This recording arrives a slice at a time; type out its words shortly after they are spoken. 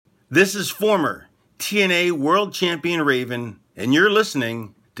This is former TNA World Champion Raven, and you're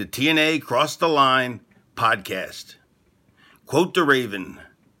listening to TNA Cross the Line podcast. Quote the Raven,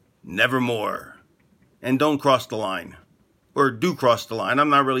 nevermore. And don't cross the line. Or do cross the line. I'm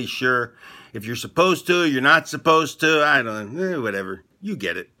not really sure if you're supposed to, you're not supposed to. I don't know. Whatever. You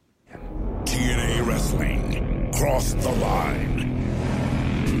get it. TNA Wrestling. Cross the Line.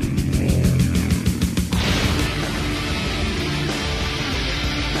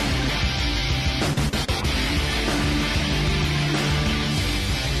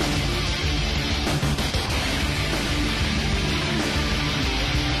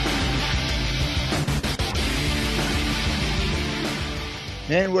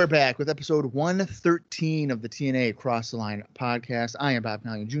 And we're back with episode 113 of the TNA Cross the Line podcast. I am Bob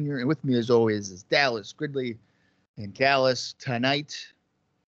Pallion Jr., and with me as always is Dallas Gridley and Gallus. Tonight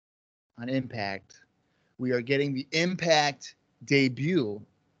on Impact, we are getting the Impact debut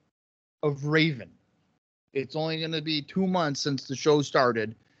of Raven. It's only going to be 2 months since the show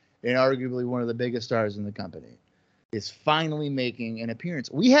started, and arguably one of the biggest stars in the company is finally making an appearance.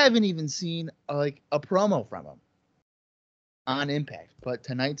 We haven't even seen a promo from him on Impact, but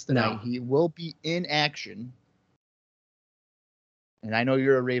tonight's the night. He will be in action, and I know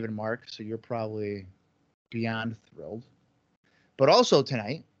you're a Raven, Mark, so you're probably beyond thrilled. But also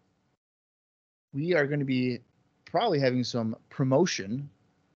tonight, we are going to be probably having some promotion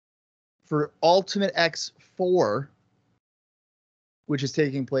for Ultimate X4, which is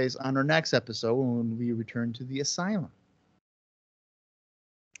taking place on our next episode when we return to the Asylum.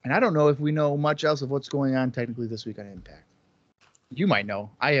 And I don't know if we know much else of what's going on technically this week on Impact. You might know.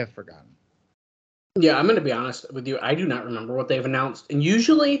 I have forgotten. Yeah, I'm going to be honest with you. I do not remember what they've announced. And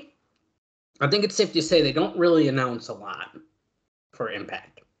usually, I think it's safe to say they don't really announce a lot for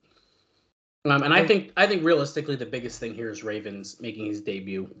Impact. And I think realistically, the biggest thing here is Raven's making his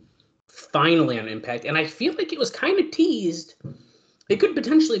debut finally on Impact. And I feel like it was kind of teased. It could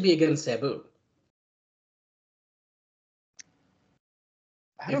potentially be against Sabu.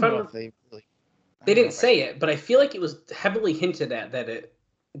 I don't know if they really... They didn't say it, but I feel like it was heavily hinted at that it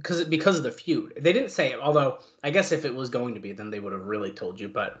because of the feud. They didn't say it, although I guess if it was going to be, then they would have really told you.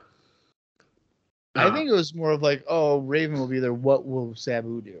 But I think it was more of like, oh, Raven will be there. What will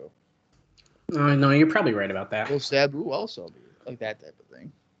Sabu do? No, you're probably right about that. Will Sabu also be like that type of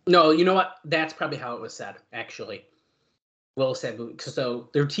thing? No, you know what? That's probably how it was said. Actually, Will Sabu. So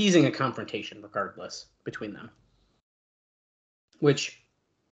they're teasing a confrontation, regardless, between them. Which.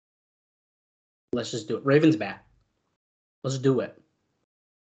 Let's just do it. Raven's back. Let's do it.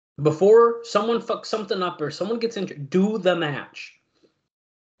 Before someone fucks something up or someone gets injured, do the match.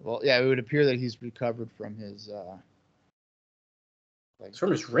 Well, yeah, it would appear that he's recovered from his... it's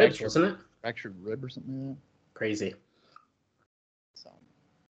from his ribs, wasn't it? Fractured rib or something like that. Crazy. So,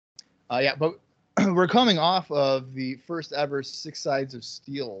 yeah, but we're coming off of the first ever Six Sides of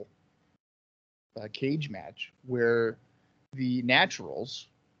Steel cage match where the Naturals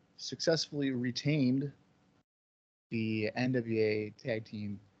successfully retained the NWA Tag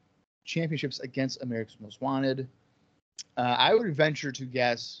Team Championships against America's Most Wanted. I would venture to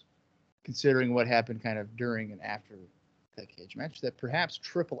guess, considering what happened kind of during and after that cage match, that perhaps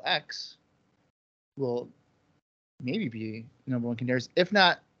Triple X will maybe be number one contenders. If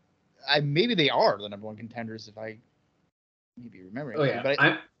not, maybe they are the number one contenders if I maybe remember. Oh, yeah. But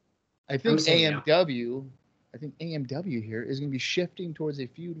I think AMW... I think AMW here is going to be shifting towards a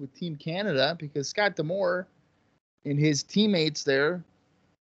feud with Team Canada because Scott D'Amore and his teammates there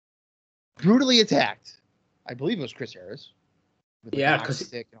brutally attacked. I believe it was Chris Harris. Yeah, because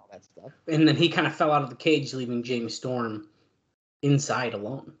stick and all that stuff. And then he kind of fell out of the cage, leaving James Storm inside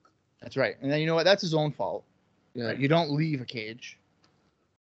alone. That's right. And then you know what? That's his own fault. Right. You don't leave a cage.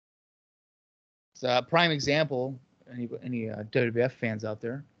 It's a prime example. Any WWF fans out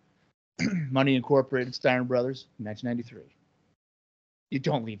there? Money Incorporated, Steiner Brothers, 1993. You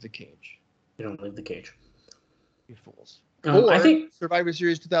don't leave the cage. You don't leave the cage. You fools. I think Survivor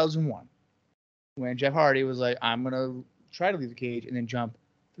Series 2001, when Jeff Hardy was like, I'm going to try to leave the cage and then jump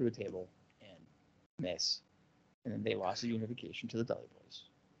through a table and miss. And then they lost the unification to the Dudley Boys.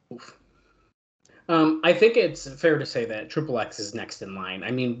 Oof. I think it's fair to say that Triple X is next in line. I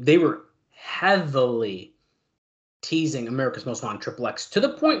mean, they were heavily teasing America's Most Wanted Triple X to the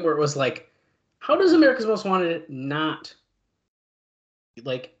point where it was like, how does America's Most Wanted not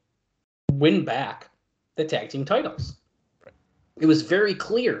win back the tag team titles? Right. It was very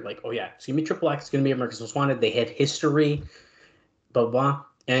clear, oh yeah, it's gonna be Triple X, it's gonna be America's Most Wanted. They had history, blah blah,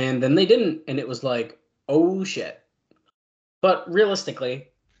 and then they didn't, and it was like, oh shit. But realistically,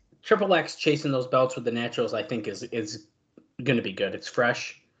 Triple X chasing those belts with the Naturals, I think is going to be good. It's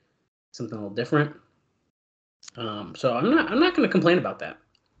fresh. something a little different. So I'm not going to complain about that.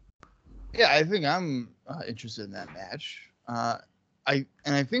 Yeah, I think I'm interested in that match. I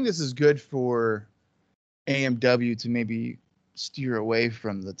think this is good for AMW to maybe steer away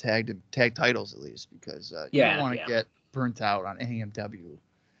from the tag titles, at least, because you don't want to get burnt out on AMW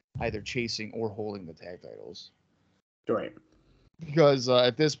either chasing or holding the tag titles. Right. Because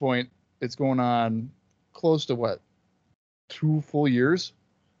at this point, it's going on close to 2 full years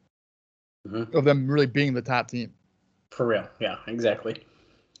of them really being the top team. For real. Yeah, exactly.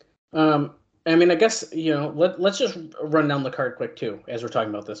 I mean, I guess, let's just run down the card quick, too, as we're talking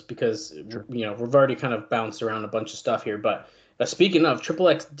about this, because, we've already kind of bounced around a bunch of stuff here. But speaking of, Triple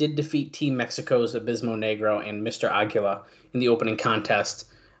X did defeat Team Mexico's Abismo Negro and Mr. Aguila in the opening contest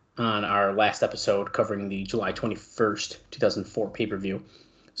on our last episode covering the July 21st, 2004 pay-per-view.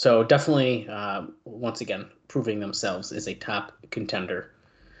 So definitely, once again, proving themselves as a top contender.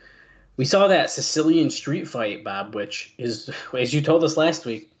 We saw that Sicilian street fight, Bob, which is, as you told us last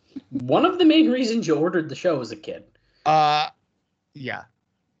week, one of the main reasons you ordered the show as a kid. Yeah.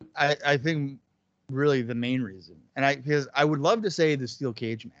 I think really the main reason. And because I would love to say the steel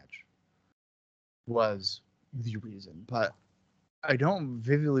cage match was the reason, but I don't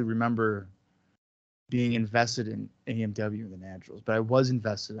vividly remember being invested in AMW and the Naturals, but I was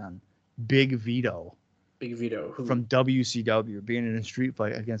invested on Big Vito. Big Vito, who from WCW, being in a street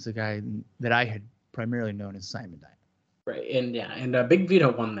fight against a guy that I had primarily known as Simon Dynamite. Right, and Big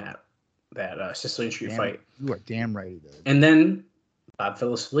Vito won that Sicilian street fight. You are damn right he did. And then Bob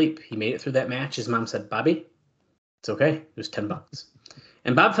fell asleep. He made it through that match. His mom said, "Bobby, it's okay. It was $10."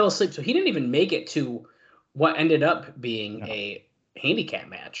 And Bob fell asleep, so he didn't even make it to what ended up being a handicap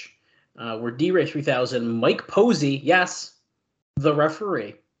match, where D-Ray 3000, Mike Posey, yes, the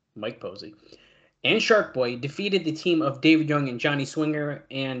referee, Mike Posey, and Shark Boy defeated the team of David Young and Johnny Swinger.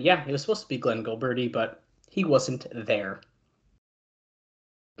 And yeah, it was supposed to be Glenn Gilberti, but he wasn't there.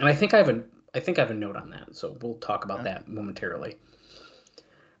 And I think I have a note on that, so we'll talk about that momentarily.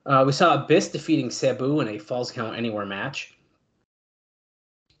 We saw Abyss defeating Sabu in a Falls Count Anywhere match.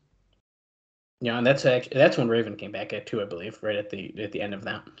 Yeah, and that's when Raven came back at 2, I believe, right at the end of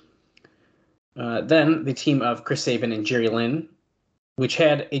that. Then the team of Chris Sabin and Jerry Lynn, which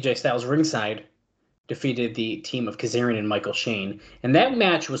had AJ Styles ringside, defeated the team of Kazarian and Michael Shane. And that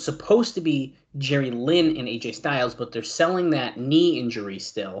match was supposed to be Jerry Lynn and AJ Styles, but they're selling that knee injury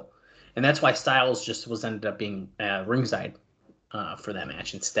still. And that's why Styles just ended up being ringside for that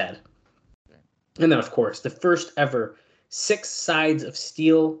match instead. And then, of course, the first ever 6 Sides of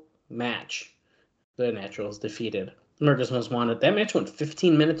Steel match. The Naturals defeated America's Most Wanted. That match went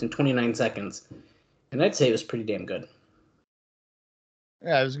 15 minutes and 29 seconds. And I'd say it was pretty damn good.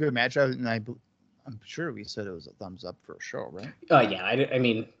 Yeah, it was a good match. I'm sure we said it was a thumbs up for a show, right? Yeah. I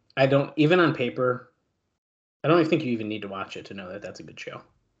mean, I don't, even on paper, I don't even think you even need to watch it to know that that's a good show.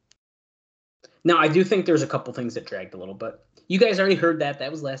 Now, I do think there's a couple things that dragged a little, but you guys already heard that.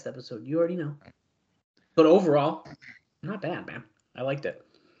 That was last episode. You already know. But overall, not bad, man. I liked it.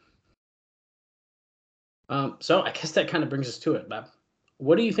 So I guess that kind of brings us to it, Bob.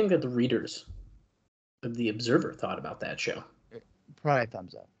 What do you think that the readers of The Observer thought about that show? Probably a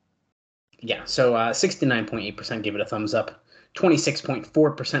thumbs up. Yeah, so 69.8% gave it a thumbs up,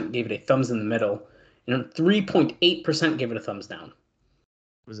 26.4% gave it a thumbs in the middle, and 3.8% gave it a thumbs down.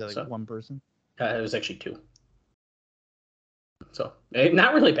 Was that like one person? It was actually 2. So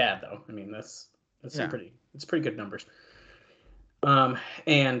not really bad though. I mean, that's pretty good numbers.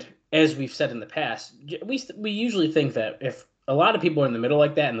 And as we've said in the past, we usually think that if a lot of people are in the middle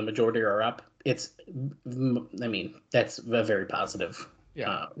like that and the majority are up, that's a very positive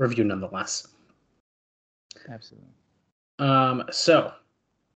review nonetheless. Absolutely. So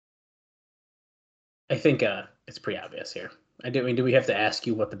I think it's pretty obvious here. Do we have to ask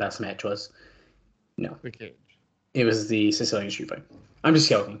you what the best match was? No. The cage. It was the Sicilian street fight. I'm just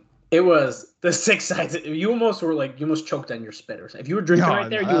joking. It was the 6 sides. You almost choked on your spit or something. If you were drinking right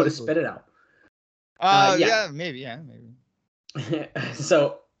there, you would have spit it out. Maybe.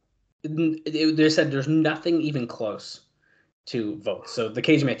 So they said there's nothing even close to votes. So the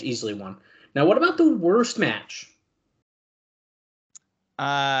cage match easily won. Now, what about the worst match?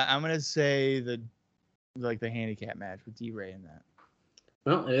 I'm gonna say the handicap match with D-Ray in that.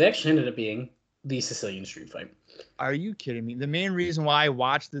 Well, it actually ended up being the Sicilian street fight. Are you kidding me? The main reason why I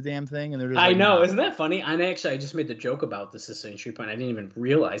watched the damn thing and I know, isn't that funny? I just made the joke about the Sicilian street fight. I didn't even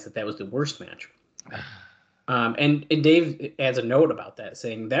realize that was the worst match. And Dave adds a note about that,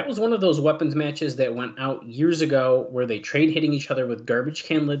 saying that was one of those weapons matches that went out years ago where they trade hitting each other with garbage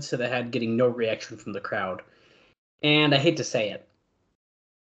can lids to the head, getting no reaction from the crowd. And I hate to say it,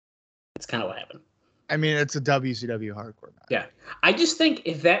 That's kind of what happened. I mean, it's a WCW hardcore match. Yeah. I just think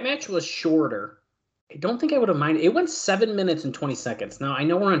if that match was shorter, I don't think I would have minded. It went 7 minutes and 20 seconds. Now, I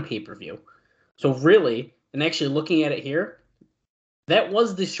know we're on pay-per-view. So really, and actually looking at it here, that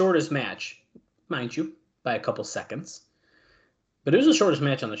was the shortest match, mind you, by a couple seconds. But it was the shortest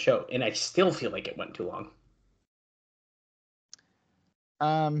match on the show, and I still feel like it went too long.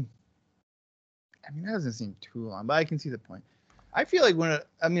 I mean, that doesn't seem too long, but I can see the point. I feel like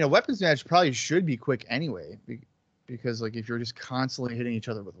a weapons match probably should be quick anyway, because like if you're just constantly hitting each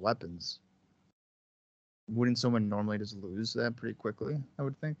other with weapons, wouldn't someone normally just lose that pretty quickly? I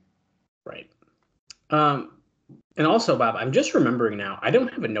would think. Right. And also, Bob, I'm just remembering now. I don't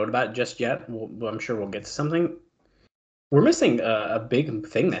have a note about it just yet. I'm sure we'll get to something. We're missing a big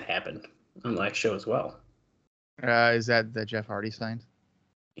thing that happened on the last show as well. Is that Jeff Hardy signed?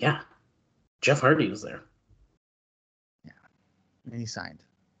 Yeah, Jeff Hardy was there. Yeah, and he signed.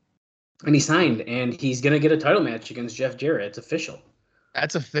 And he's gonna get a title match against Jeff Jarrett. It's official.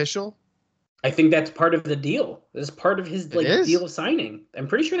 That's official? I think that's part of the deal. This is part of his deal of signing. I'm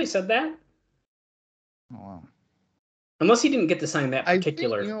pretty sure they said that. Oh, wow. Unless he didn't get to sign that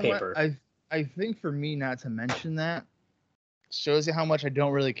particular paper. I think for me not to mention that shows you how much I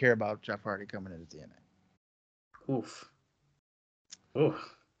don't really care about Jeff Hardy coming into TNA. Oof.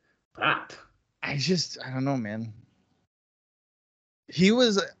 That. I don't know, man. He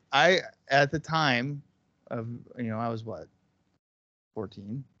was, at the time of, I was what?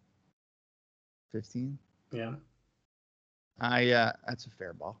 14? 15? Yeah. That's a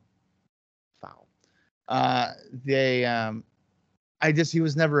fair ball. Foul. He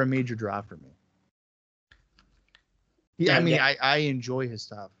was never a major draw for me. I enjoy his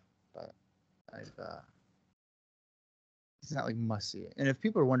stuff, but he's not like must see. And if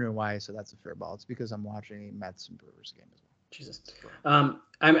people are wondering why I said that's a fair ball, it's because I'm watching a Mets and Brewers game as well. Jesus.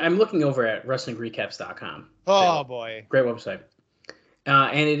 I'm looking over at WrestlingRecaps.com. Oh boy, great website.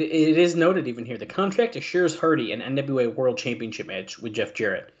 And it is noted even here, the contract assures Hardy an NWA World Championship match with Jeff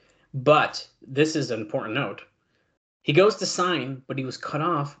Jarrett. But this is an important note. He goes to sign, but he was cut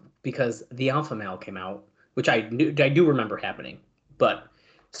off because the Alpha Male came out, which I do remember happening. But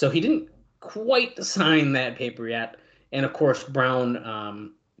so he didn't quite sign that paper yet. And of course,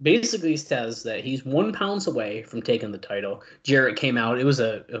 Brown basically says that he's 1 pound away from taking the title. Jarrett came out. It was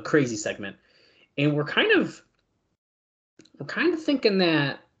a crazy segment. And we're kind of thinking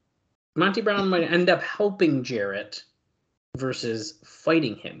that Monty Brown might end up helping Jarrett versus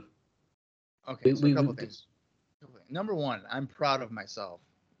fighting him. Okay, so a couple things. Number one, I'm proud of myself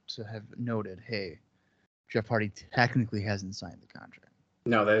to have noted, hey, Jeff Hardy technically hasn't signed the contract.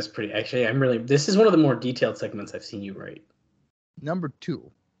 No, that is pretty. Actually, this is one of the more detailed segments I've seen you write. Number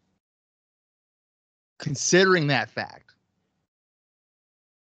two, considering that fact,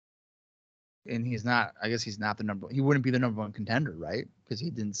 and he's not the number one. He wouldn't be the number one contender, right? Because he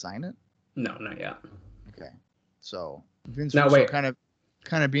didn't sign it? No, not yet. Okay. So Vince Russo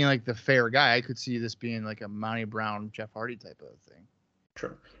kind of being like the fair guy, I could see this being like a Monty Brown, Jeff Hardy type of thing.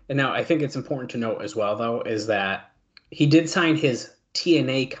 True. And now I think it's important to note as well, though, is that he did sign his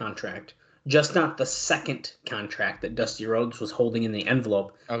TNA contract, just not the second contract that Dusty Rhodes was holding in the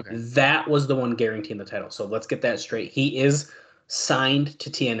envelope. Okay. That was the one guaranteeing the title. So let's get that straight. He is signed to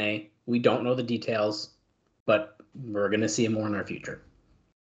TNA. We don't know the details, but we're going to see him more in our future.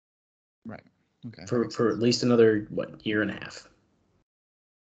 Right. Okay. For at least another, year and a half?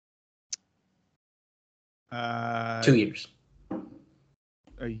 2 years.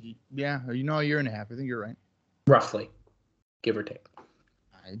 Yeah, a year and a half. I think you're right. Roughly, give or take.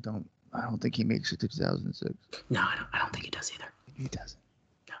 I don't think he makes it to 2006. No, I don't think he does either. He doesn't.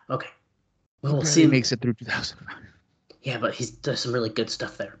 No. Okay. Well, we'll see. He makes it through 2005. Yeah, but he does some really good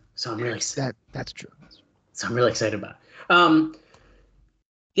stuff there. So I'm really excited. That's true. So I'm really excited about it.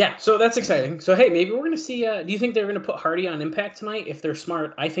 Yeah, so that's exciting. So hey, maybe we're gonna see. Do you think they're gonna put Hardy on Impact tonight? If they're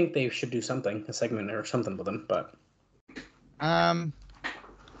smart, I think they should do something, a segment or something with him. But yeah,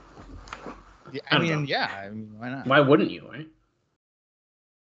 I mean, why not? Why wouldn't you? Right?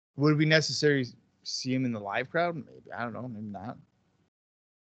 Would it be necessary to see him in the live crowd? Maybe, I don't know, maybe not.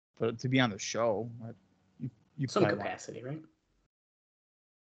 But to be on the show, you some capacity, right?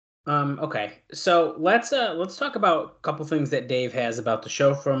 Okay, so let's talk about a couple things that Dave has about the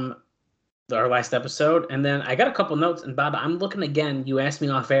show from our last episode, and then I got a couple notes. And Bob, I'm looking again. You asked me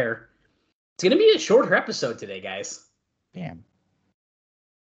off air. It's gonna be a shorter episode today, guys. Damn.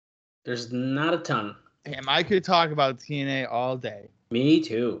 There's not a ton. Damn, I could talk about TNA all day. Me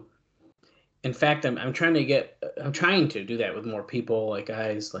too. In fact, I'm trying to do that with more people. Like,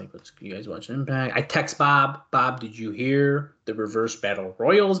 guys, like, you guys watch Impact? I text Bob. Bob, did you hear the Reverse Battle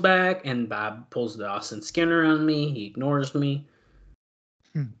Royal's back? And Bob pulls the Austin Skinner on me. He ignores me.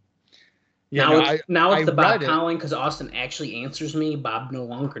 Yeah, now it's the Bob read it. calling because Austin actually answers me. Bob no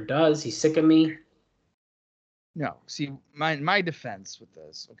longer does. He's sick of me. No, see, my defense with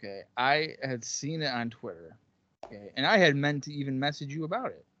this, okay, I had seen it on Twitter, okay, and I had meant to even message you about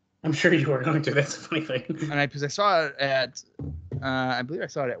it. I'm sure you were going to. That's a funny thing. And because I saw it at, I believe I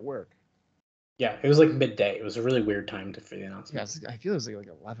saw it at work. Yeah, it was like midday. It was a really weird time for the announcement. Yeah, I feel it was like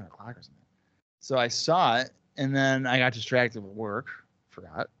 11 o'clock or something. So I saw it, and then I got distracted with work,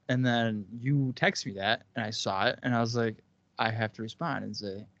 forgot, and then you text me that, and I saw it, and I was like, I have to respond and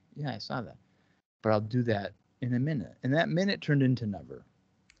say, yeah, I saw that, but I'll do that in a minute. And that minute turned into never.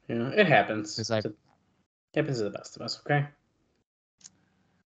 Yeah, it happens. It happens to the best of us, okay?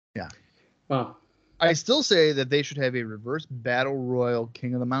 Yeah. Well, I still say that they should have a reverse battle royal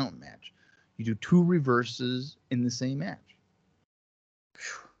King of the Mountain match. You do 2 reverses in the same match.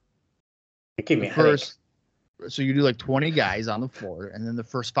 it gave me a headache. So you do like 20 guys on the floor, and then the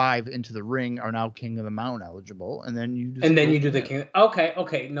first 5 into the ring are now King of the Mountain eligible, and then you do the King.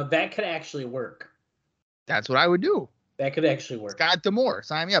 Okay. No, that could actually work. That's what I would do. That could actually work. Scott D'Amore.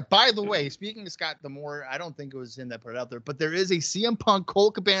 Sign me up. By the way, speaking of Scott D'Amore, I don't think it was him that put it out there, but there is a CM Punk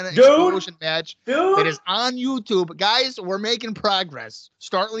Colt Cabana Explosion match that is on YouTube. Guys, we're making progress.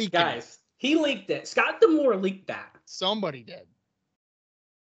 Start leaking. Guys, he leaked it. Scott D'Amore leaked that. Somebody did.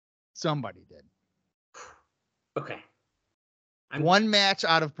 Okay. One match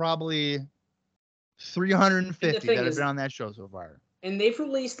out of probably 350 that have been on that show so far. And they've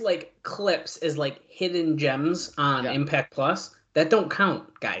released like clips as like hidden gems on Impact Plus. That don't count,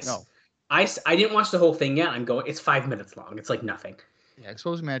 guys. No. I didn't watch the whole thing yet. It's 5 minutes long. It's like nothing. Yeah,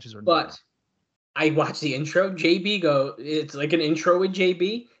 exposed matches are. But I watched the intro. It's like an intro with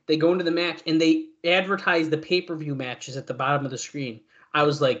JB. They go into the match and they advertise the pay-per-view matches at the bottom of the screen. I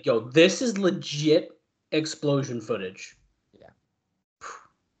was like, yo, this is legit Explosion footage. Yeah.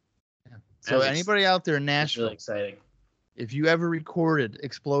 So anybody out there in Nashville, really exciting. If you ever recorded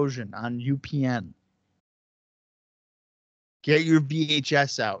Explosion on UPN, get your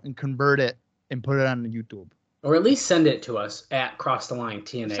VHS out and convert it and put it on YouTube. Or at least send it to us at Cross the Line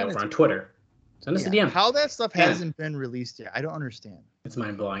TNA over on Twitter. Send us a DM. How that stuff hasn't been released yet, I don't understand. It's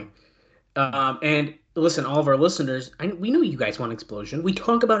mind-blowing. And listen, all of our listeners, we know you guys want Explosion. We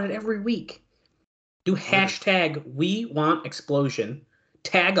talk about it every week. Do hashtag We Want Explosion.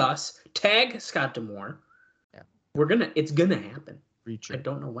 Tag us. Tag Scott D'Amore. Yeah. It's gonna happen. I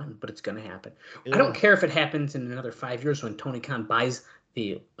don't know when, but it's gonna happen. I don't care if it happens in another 5 years when Tony Khan buys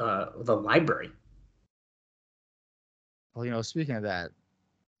the library. Well, speaking of that,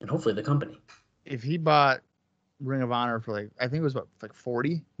 and hopefully the company. If he bought Ring of Honor for I think it was like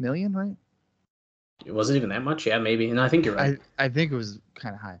 40 million, right? Was it even that much? Yeah, maybe. And I think you're right. I think it was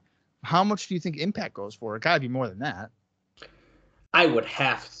kind of high. How much do you think Impact goes for? It gotta be more than that. I would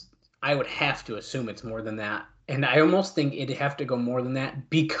have to assume it's more than that. And I almost think it'd have to go more than that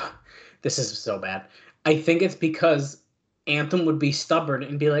because this is so bad. I think it's because Anthem would be stubborn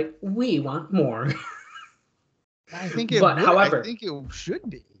and be like, we want more. I think it I think it should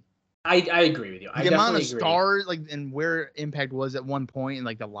be. I agree with you. The amount of stars, and where Impact was at one point, and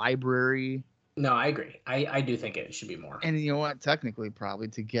the library. No, I agree. I do think it should be more. And you know what? Technically, probably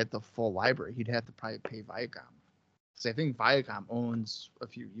to get the full library, he'd have to probably pay Viacom. Because I think Viacom owns a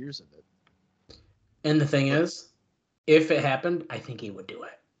few years of it. And the thing is, if it happened, I think he would do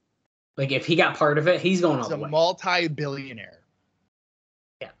it. If he got part of it, he's going all the way. He's a multi-billionaire.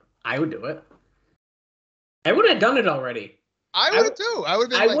 Yeah, I would do it. I would have done it already. I would have too. I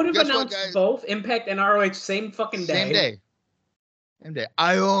would have announced both Impact and ROH same fucking day. Same day.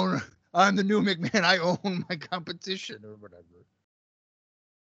 I'm the new McMahon. I own my competition or whatever.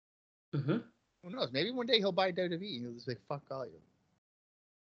 Mm-hmm. Who knows? Maybe one day he'll buy WWE and he'll just say, fuck all you.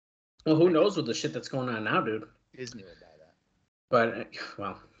 Well, who knows with the shit that's going on now, dude? Disney would buy that. But,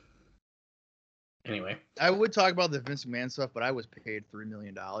 anyway. I would talk about the Vince McMahon stuff, but I was paid $3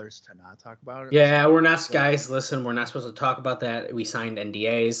 million to not talk about it. Yeah, we're not, guys, listen, we're not supposed to talk about that. We signed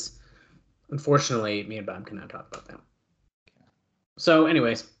NDAs. Unfortunately, me and Bob cannot talk about that. So,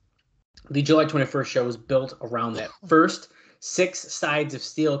 anyways, the July 21st show was built around that first 6 sides of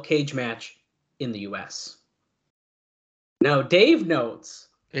steel cage match in the U.S. Now, Dave notes...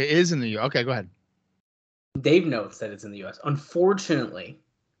 It is in the U.S. Okay, go ahead. Dave notes that it's in the U.S. Unfortunately,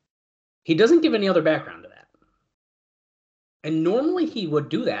 he doesn't give any other background to that. And normally he would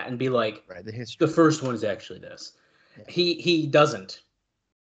do that and be like, right, the history. The first one is actually this. Yeah. He doesn't,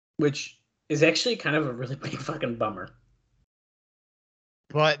 which is actually kind of a really big fucking bummer.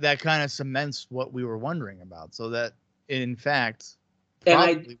 But that kind of cements what we were wondering about. So that, in fact, And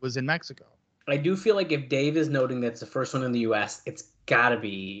probably was in Mexico. I do feel like if Dave is noting that's the first one in the U.S., it's gotta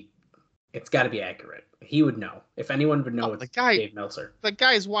be accurate. He would know. If anyone would know, it's Dave Meltzer. The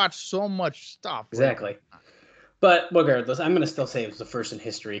guy's watched so much stuff. Exactly. But regardless, I'm gonna still say it was the first in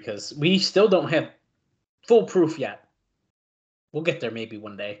history because we still don't have full proof yet. We'll get there maybe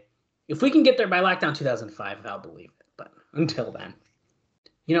one day. If we can get there by Lockdown 2005, I'll believe it. But until then,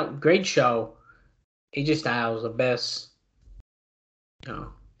 great show. AJ Styles, the best.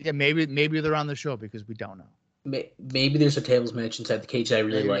 Yeah, maybe they're on the show because we don't know. Maybe there's a tables match inside the cage that I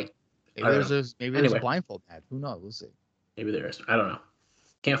really like. Maybe there's a blindfold match. Who knows? We'll see. Maybe there is. I don't know.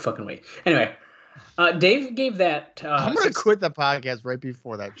 Can't fucking wait. Anyway, Dave gave that. I'm gonna quit the podcast right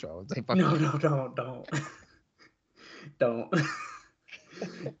before that show. No, don't.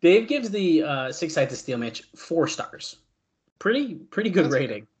 Dave gives the Six Sides of Steel match 4 stars. Pretty good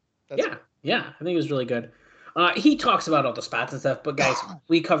rating. Yeah. I think it was really good. He talks about all the spots and stuff, but guys,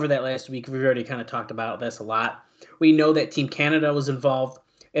 we covered that last week. We've already kind of talked about this a lot. We know that Team Canada was involved.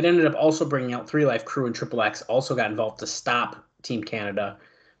 It ended up also bringing out 3 Live Crew, and Triple X also got involved to stop Team Canada.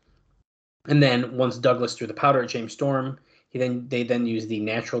 And then once Douglas threw the powder at James Storm, they then used the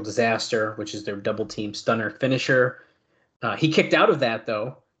Natural Disaster, which is their double team stunner finisher. He kicked out of that,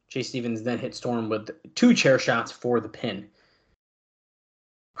 though. Jay Stevens then hit Storm with 2 chair shots for the pin.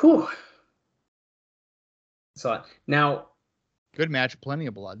 Whew. So now, good match, plenty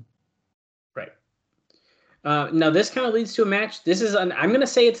of blood. Right. Now this kind of leads to a match. I'm going to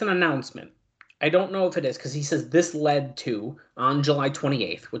say it's an announcement. I don't know if it is because he says this led to on July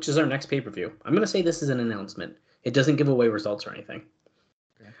 28th, which is our next pay-per-view. I'm going to say this is an announcement. It doesn't give away results or anything.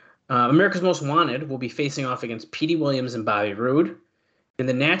 Okay. America's Most Wanted will be facing off against Petey Williams and Bobby Roode, and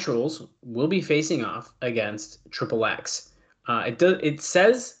the Naturals will be facing off against Triple X. It doesn't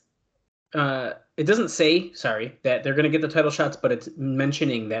say, that they're going to get the title shots, but it's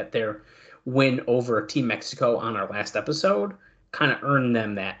mentioning that their win over Team Mexico on our last episode kind of earned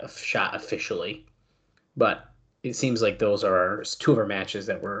them that shot officially. But it seems like those are 2 of our matches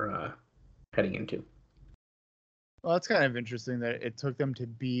that we're heading into. Well, it's kind of interesting that it took them to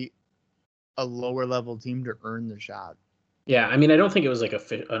beat a lower level team to earn the shot. Yeah, I mean, I don't think it was like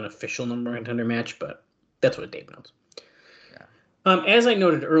an official number contender match, but that's what Dave knows. As I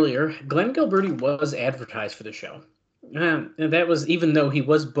noted earlier, Glenn Gilberti was advertised for the show. And that was even though he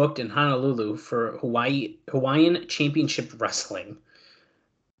was booked in Honolulu for Hawaiian Championship Wrestling.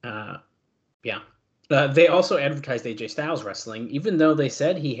 They also advertised AJ Styles Wrestling, even though they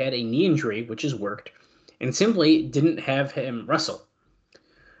said he had a knee injury, which has worked, and simply didn't have him wrestle.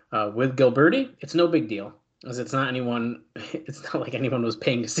 With Gilberti, it's no big deal. As it's not like anyone was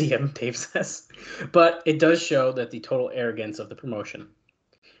paying to see him, Dave says. But it does show that the total arrogance of the promotion.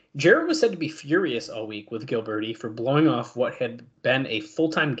 Jarrett was said to be furious all week with Gilberti for blowing off what had been a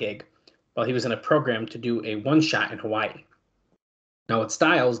full-time gig while he was in a program to do a one-shot in Hawaii. Now with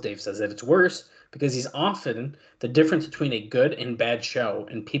Styles, Dave says that it's worse because he's often the difference between a good and bad show,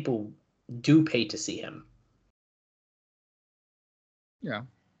 and people do pay to see him. Yeah.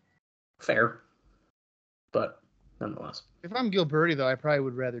 Fair. But nonetheless. If I'm Gilberti, though, I probably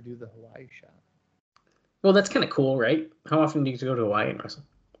would rather do the Hawaii shot. Well, that's kind of cool, right? How often do you get to go to Hawaii and wrestle?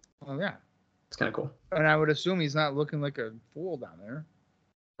 Oh, yeah. It's kind of cool. And I would assume he's not looking like a fool down there.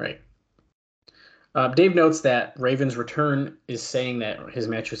 Right. Dave notes that Raven's return is saying that his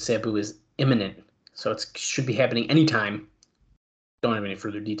match with Sabu is imminent. So it should be happening anytime. Don't have any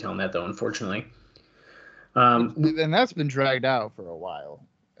further detail on that, though, unfortunately. And that's been dragged out for a while.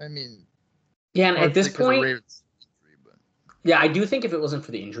 I mean... Yeah, and at this point... Yeah, I do think if it wasn't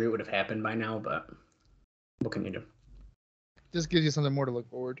for the injury, it would have happened by now, but what can you do? Just gives you something more to look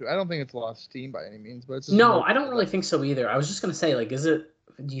forward to. I don't think it's lost steam by any means, but it's just no, I don't really think so either. I was just gonna say, like, is it?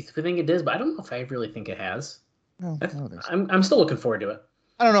 Do you think it is? But I don't know if I really think it has. No, I'm still looking forward to it.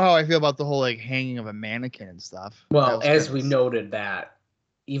 I don't know how I feel about the whole like hanging of a mannequin and stuff. Well, as we noted that,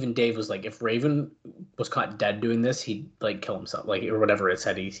 even Dave was like, if Raven was caught dead doing this, he'd like kill himself, like or whatever it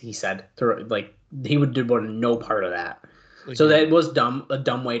said. He said, like he would do no part of that. Like, so that was a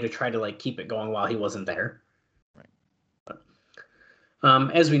dumb way to try to like keep it going while he wasn't there. Right.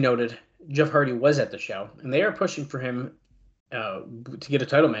 But, as we noted, Jeff Hardy was at the show, and they are pushing for him to get a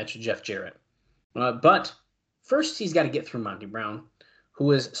title match with Jeff Jarrett. But first, he's got to get through Monty Brown,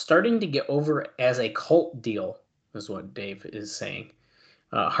 who is starting to get over as a cult deal, is what Dave is saying.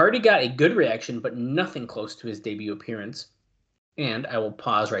 Hardy got a good reaction, but nothing close to his debut appearance. And I will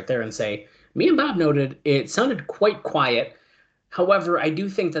pause right there and say, me and Bob noted it sounded quite quiet However, I do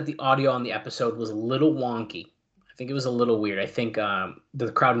think that the audio on the episode was a little wonky. I think it was a little weird. I think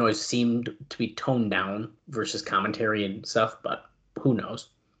the crowd noise seemed to be toned down versus commentary and stuff, but who knows?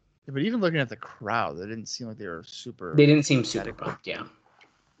 Yeah, but even looking at the crowd, they didn't seem like they were super. They didn't seem super pumped, yeah.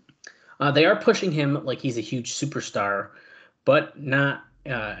 They are pushing him like he's a huge superstar, but not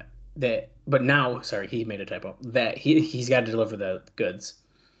that. But now, sorry, he made a typo. That he's got to deliver the goods.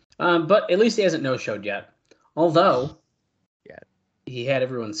 But at least he hasn't no-showed yet. Although, he had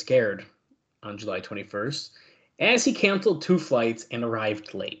everyone scared on July 21st, as he canceled 2 flights and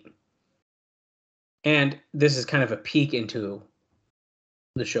arrived late. And this is kind of a peek into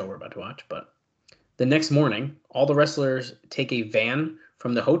the show we're about to watch, but the next morning, all the wrestlers take a van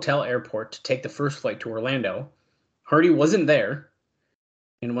from the hotel airport to take the first flight to Orlando. Hardy wasn't there,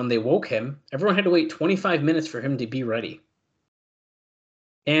 and when they woke him, everyone had to wait 25 minutes for him to be ready.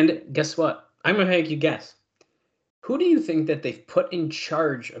 And guess what? I'm going to make you guess. Who do you think that they've put in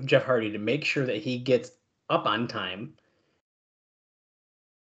charge of Jeff Hardy to make sure that he gets up on time?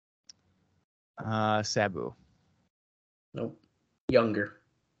 Sabu. Nope. Younger.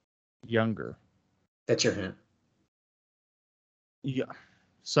 That's your hint. Yeah.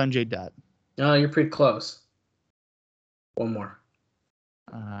 Sanjay Dutt. No, you're pretty close. One more.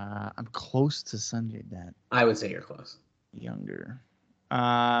 I'm close to Sanjay Dutt. I would say you're close. Younger.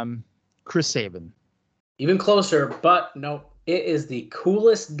 Chris Sabin. Even closer, but no, it is the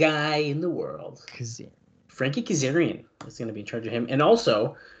coolest guy in the world. Kazarian. Frankie Kazarian is going to be in charge of him. And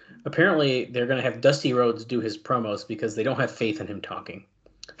also, apparently, they're going to have Dusty Rhodes do his promos because they don't have faith in him talking.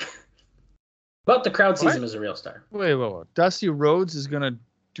 But the crowd sees him as a real star. Wait. Dusty Rhodes is going to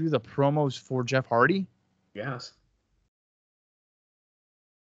do the promos for Jeff Hardy? Yes.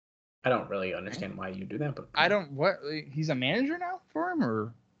 I don't really understand why you do that, but he's a manager now for him,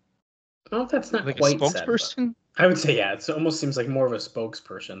 or? Well, that's not like quite a spokesperson. Said, I would say, yeah. It almost seems like more of a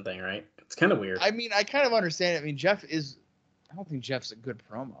spokesperson thing, right? It's kind of weird. I mean, I kind of understand it. I mean, I don't think Jeff's a good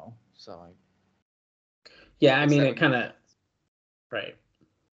promo, so. Yeah, I mean, it kind of, right.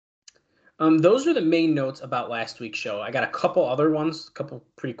 Those are the main notes about last week's show. I got a couple other ones, a couple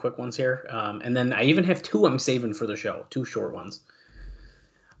pretty quick ones here, and then I even have 2 I'm saving for the show, 2 short ones.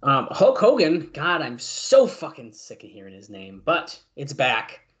 Hulk Hogan, God, I'm so fucking sick of hearing his name, but it's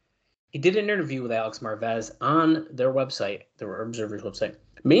back. He did an interview with Alex Marvez on their website, the Observer's website,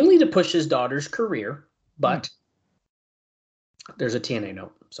 mainly to push his daughter's career, but there's a TNA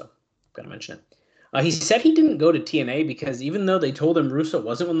note, so I've got to mention it. He said he didn't go to TNA because even though they told him Russo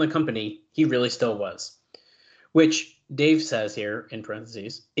wasn't on the company, he really still was. Which Dave says here, in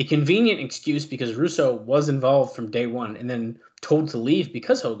parentheses, a convenient excuse because Russo was involved from day one and then told to leave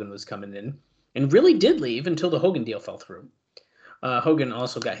because Hogan was coming in, and really did leave until the Hogan deal fell through. Hogan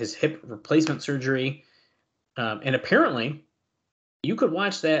also got his hip replacement surgery, and apparently you could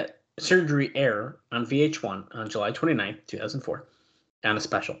watch that surgery air on VH1 on July 29th, 2004, on a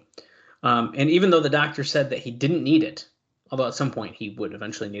special. And even though the doctor said that he didn't need it, although at some point he would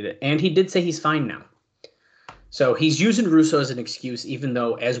eventually need it, and he did say he's fine now. So he's using Russo as an excuse, even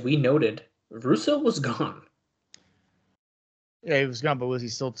though, as we noted, Russo was gone. Yeah, he was gone, but was he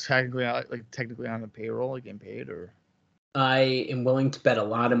still technically on the payroll, like getting paid, or? I am willing to bet a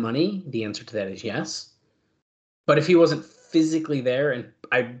lot of money. The answer to that is yes. But if he wasn't physically there, and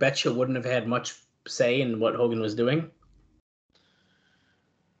I bet you wouldn't have had much say in what Hogan was doing.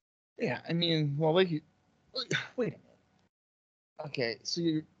 Yeah, I mean, well, wait a minute. Okay, so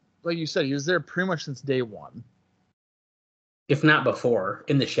like you said, he was there pretty much since day one. If not before,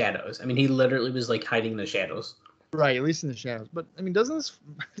 in the shadows. I mean, he literally was like hiding in the shadows. Right, at least in the shadows. But I mean, doesn't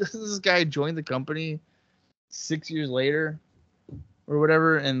this guy join the company 6 years later or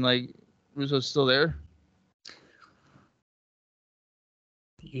whatever, and like Russo's still there?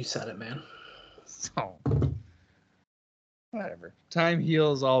 You said it, man. So whatever. Time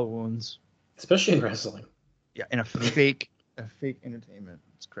heals all wounds. Especially in wrestling. Yeah, in a fake entertainment.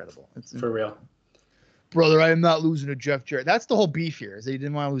 It's credible. It's for real. Brother, I am not losing to Jeff Jarrett. That's the whole beef here, is that he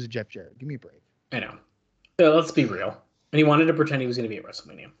didn't want to lose to Jeff Jarrett. Give me a break. I know. Let's be real. And he wanted to pretend he was going to be at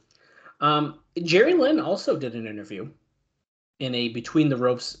WrestleMania. Jerry Lynn also did an interview, in a Between the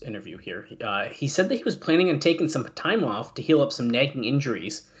Ropes interview here. He said that he was planning on taking some time off to heal up some nagging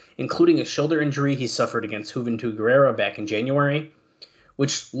injuries, including a shoulder injury he suffered against Juventud Guerrero back in January,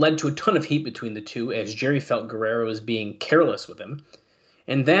 which led to a ton of heat between the two as Jerry felt Guerrero was being careless with him.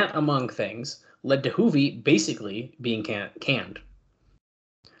 And that, among things, led to Juvi basically being canned.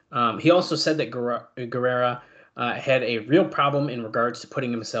 He also said that Guerrero had a real problem in regards to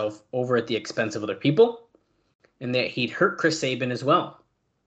putting himself over at the expense of other people, and that he'd hurt Chris Sabin as well.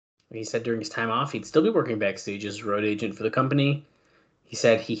 He said during his time off, he'd still be working backstage as a road agent for the company. He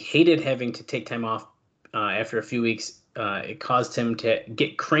said he hated having to take time off after a few weeks. It caused him to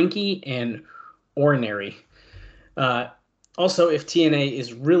get cranky and ornery. Also, if TNA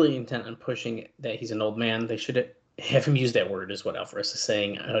is really intent on pushing that he's an old man, they should have him use that word, is what Alvarez is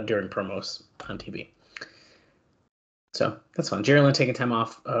saying during promos on TV. So that's fun. Jerry Lynn taking time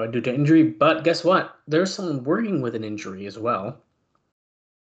off due to injury, but guess what? There's someone working with an injury as well.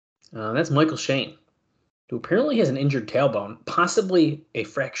 That's Michael Shane, who apparently has an injured tailbone, possibly a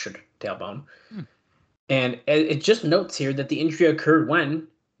fractured tailbone. And it just notes here that the injury occurred when,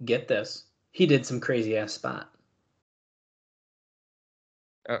 get this, he did some crazy ass spot.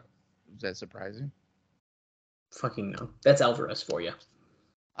 Is that surprising? Fucking no. That's Alvarez for you.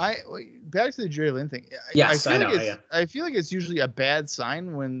 Back to the Jerry Lynn thing. Yes, I know. I feel like it's usually a bad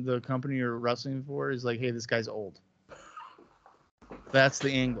sign when the company you're wrestling for is like, hey, this guy's old. That's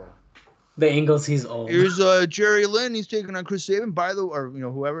the angle. The angle's he's old. Here's Jerry Lynn. He's taking on Chris Sabin.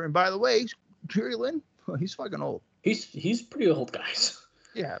 Whoever. And by the way, Jerry Lynn, he's fucking old. He's pretty old, guys.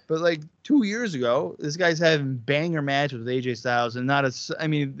 Yeah, but like 2 years ago, this guy's having banger matches with AJ Styles, and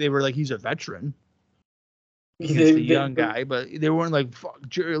they were like, he's a veteran. He's a young guy, but they weren't like, fuck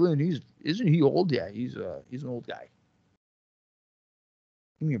Jerry Lynn. Isn't he old? Yeah, he's an old guy.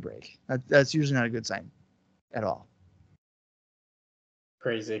 Give me a break. That's usually not a good sign, at all.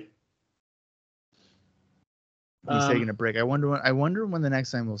 Crazy. He's taking a break. I wonder when the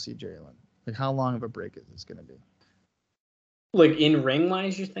next time we'll see Jerry Lynn. Like, how long of a break is this going to be? Like, in ring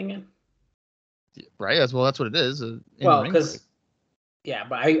wise, you're thinking? Yeah, right. That's what it is. Because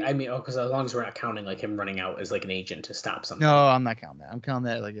but I mean, because as long as we're not counting like him running out as like an agent to stop something. No, I'm not counting that. I'm counting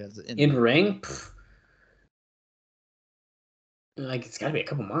that like as in ring. Like, it's got to be a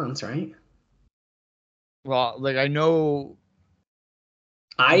couple months, right? Well, like I know.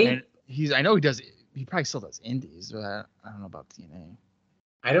 I know he does. He probably still does indies, but I don't know about TNA.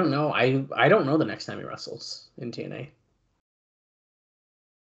 I don't know. I don't know the next time he wrestles in TNA.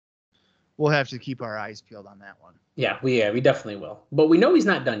 We'll have to keep our eyes peeled on that one. Yeah, we definitely will. But we know he's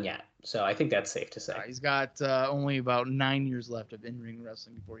not done yet, so I think that's safe to say. He's got only about 9 years left of in-ring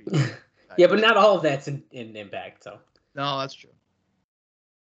wrestling before he. Yeah, but not all of that's in Impact, so. No, that's true.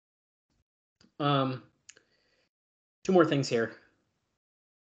 2 more things here,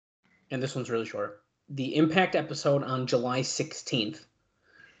 and this one's really short. The Impact episode on July 16th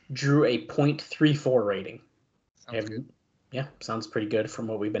drew a .34 rating. Sounds good. Yeah, sounds pretty good from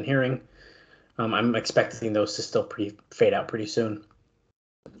what we've been hearing. I'm expecting those to still fade out pretty soon.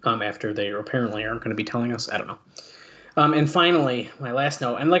 After they apparently aren't going to be telling us. I don't know. And finally, my last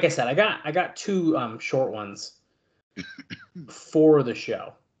note, and like I said, I got 2 short ones for the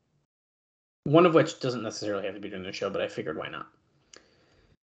show. One of which doesn't necessarily have to be during the show, but I figured why not.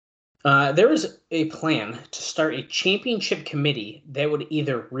 There is a plan to start a championship committee that would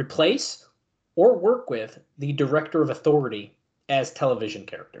either replace or work with the Director of Authority as television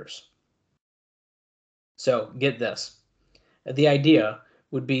characters. So, get this. The idea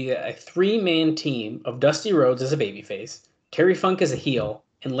would be a 3-man team of Dusty Rhodes as a babyface, Terry Funk as a heel,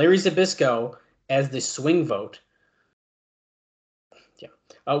 and Larry Zbyszko as the swing vote. Yeah.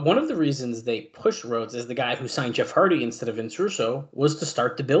 One of the reasons they pushed Rhodes as the guy who signed Jeff Hardy instead of Vince Russo was to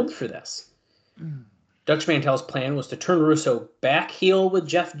start the build for this. Dutch Mantel's plan was to turn Russo back heel with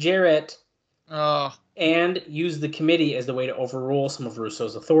Jeff Jarrett and use the committee as the way to overrule some of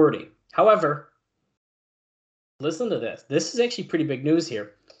Russo's authority. However, listen to this. This is actually pretty big news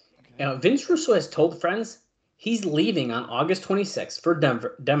here. Okay. Vince Russo has told friends he's leaving on August 26th for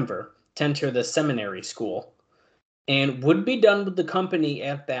Denver to enter the seminary school and would be done with the company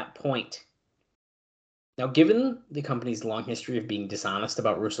at that point. Now, given the company's long history of being dishonest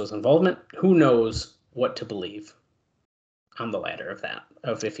about Russo's involvement, who knows what to believe on the ladder of that,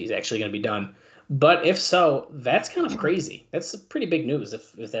 of if he's actually going to be done. But if so, that's kind of crazy. That's pretty big news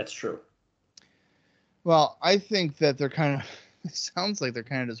if that's true. Well, I think that they're it sounds like they're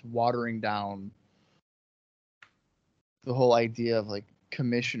kind of just watering down the whole idea of like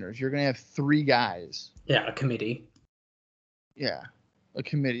commissioners. You're going to have 3 guys. Yeah, a committee. Yeah, a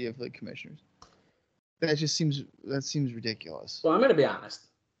committee of like commissioners. That seems ridiculous. Well, I'm going to be honest.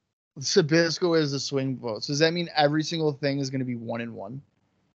 Zbyszko is the swing vote. So does that mean every single thing is going to be 1-1?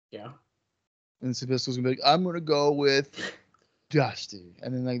 Yeah. And Zbyszko's going to be like, I'm going to go with Dusty.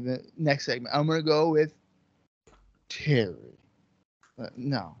 And then like the next segment, I'm going to go with Terry.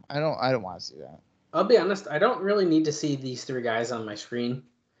 No, I don't want to see that. I'll be honest. I don't really need to see these 3 guys on my screen.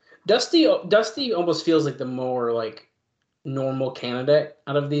 Dusty almost feels like the more like normal candidate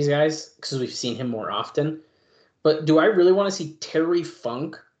out of these guys because we've seen him more often. But do I really want to see Terry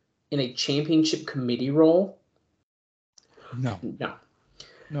Funk in a championship committee role. No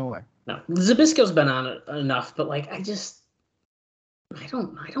way. No. Zbyszko's been on it enough, but like I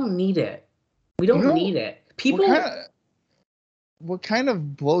don't need it. We don't need it. People What kind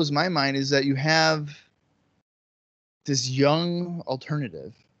of blows my mind is that you have this young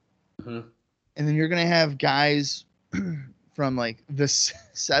alternative, Mhm. and then you're gonna have guys from like the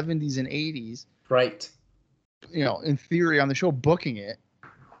 70s and 80s, right. In theory on the show booking it.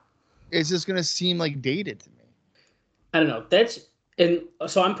 It's just gonna seem like dated to me. I don't know. And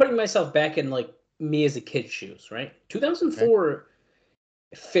so I'm putting myself back in like me as a kid's shoes, right? 2004,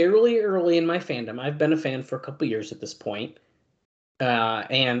 fairly early in my fandom. I've been a fan for a couple years at this point.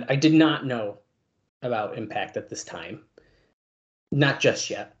 And I did not know about Impact at this time. Not just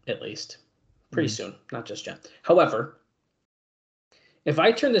yet, at least. Pretty soon, not just yet. However, if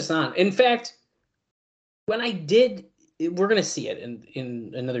I turn this on, in fact, when I did, we're going to see it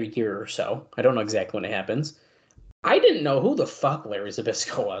in another year or so. I don't know exactly when it happens. I didn't know who the fuck Larry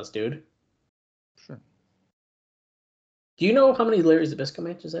Zbyszko was, dude. Sure. Do you know how many Larry Zbyszko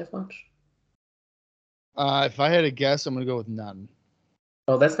matches I've watched? If I had to guess, I'm gonna go with none.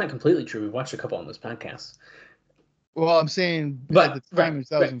 Oh, that's not completely true. We watched a couple on this podcast. Well, I'm saying But, at the time in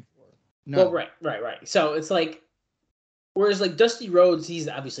 2004. No. Well, right. So it's like, whereas like Dusty Rhodes, he's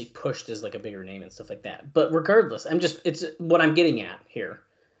obviously pushed as like a bigger name and stuff like that. But regardless, it's what I'm getting at here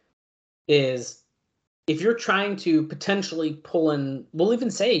is if you're trying to potentially pull in, we'll even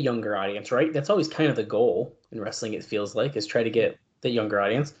say a younger audience, right? That's always kind of the goal in wrestling, it feels like, is try to get the younger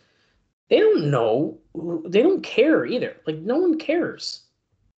audience. They don't know. They don't care either. Like, no one cares.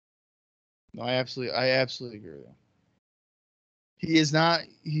 No, I absolutely agree with you. He's not,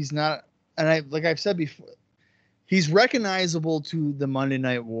 and I've said before, he's recognizable to the Monday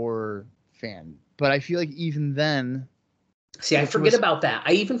Night War fan, but I feel like even then. See, I forget about that.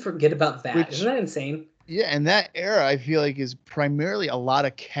 I even forget about that. Isn't that insane? Yeah, and that era, I feel like, is primarily a lot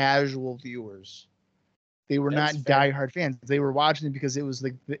of casual viewers. They were not diehard fans. They were watching it because it was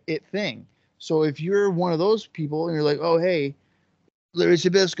like the it thing. So if you're one of those people and you're like, oh, hey, Larry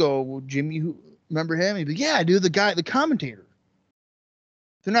Zbyszko, Jimmy, who remember him? He'd be like, yeah, I do, the commentator.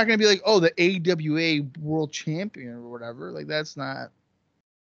 They're not going to be like, oh, the AWA world champion or whatever. Like, that's not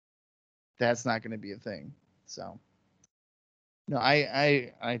going to be a thing. So, no,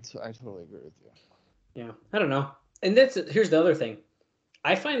 I totally agree with you. Yeah, I don't know. And here's the other thing.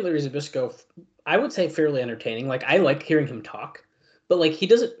 I find Larry Zbyszko, I would say, fairly entertaining. Like, I like hearing him talk, but like he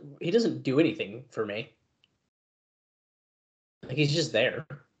doesn't do anything for me. Like, he's just there.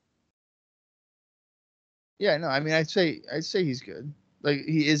 Yeah, no, I mean, I'd say he's good. Like,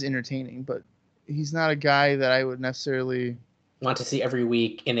 he is entertaining, but he's not a guy that I would necessarily want to see every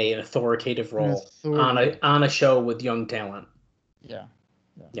week in an authoritative role on a show with young talent. Yeah.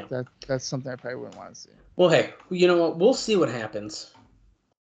 That's something I probably wouldn't want to see. Well, hey, you know what? We'll see what happens.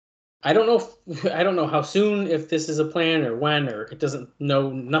 I don't know how soon, if this is a plan or when, or it doesn't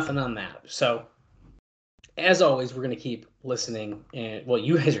know nothing on that. So, as always, we're going to keep listening. And well,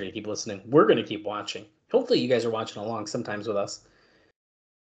 you guys are going to keep listening. We're going to keep watching. Hopefully you guys are watching along sometimes with us.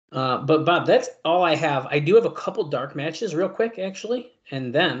 But Bob, that's all I have. I do have a couple dark matches real quick, actually.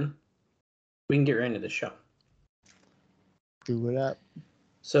 And then we can get right into the show. Do it up.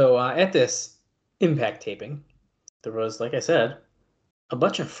 So at this Impact taping, there was, like I said, a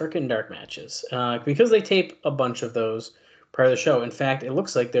bunch of freaking dark matches. Because they tape a bunch of those prior to the show. In fact, it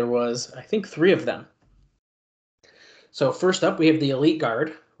looks like there was, I think, 3 of them. So first up, we have the Elite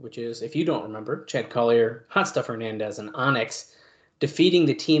Guard, which is, if you don't remember, Chad Collier, Hot Stuff Hernandez, and Onyx defeating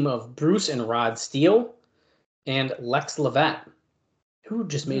the team of Bruce and Rod Steele and Lex Levette, who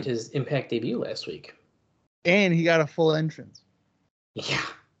just made his Impact debut last week. And he got a full entrance. Yeah.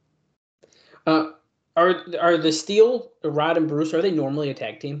 Are the Steele, Rod, and Bruce, are they normally a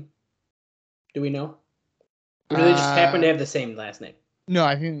tag team? Do we know? Or do they just happen to have the same last name? No,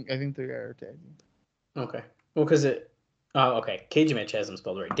 I think they are a tag team. Okay. Well, because okay. Cage Match has them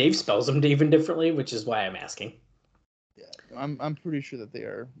spelled right. Dave spells them even differently, which is why I'm asking. Yeah, I'm pretty sure that they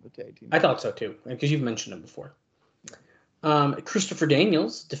are a tag team. I thought so too, because you've mentioned them before. Christopher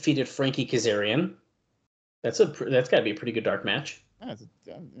Daniels defeated Frankie Kazarian. That's got to be a pretty good dark match. That's a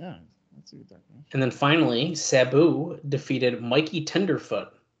good dark match. And then finally, Sabu defeated Mikey Tenderfoot.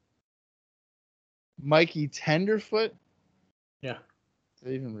 Mikey Tenderfoot? Yeah. Is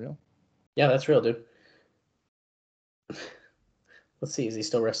that even real? Yeah, that's real, dude. Let's see. Is he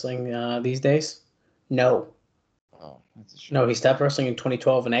still wrestling these days? No. Oh, that's a shame. No, he stopped wrestling in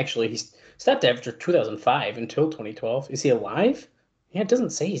 2012, and actually he stopped after 2005 until 2012. Is he alive? Yeah, it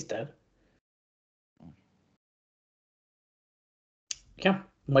doesn't say he's dead. Yeah.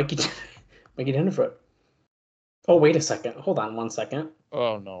 Mikey Tenderfoot. Oh, wait a second. Hold on 1 second.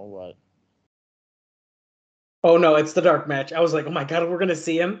 Oh no, what? Oh no, it's the dark match. I was like, oh my god, we're gonna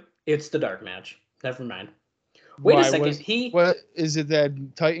see him. It's the dark match. Never mind. Wait a second. What is it?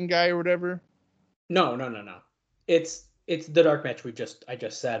 That Titan guy or whatever? No. It's the dark match I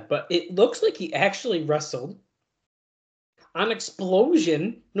just said, but it looks like he actually wrestled on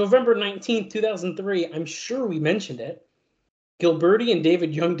Explosion November 19th, 2003. I'm sure we mentioned it. Gilberti and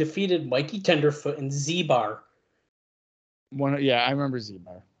David Young defeated Mikey Tenderfoot and Z-Bar. Yeah, I remember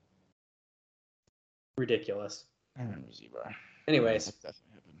Z-Bar. Ridiculous. I remember Z-Bar. Anyways,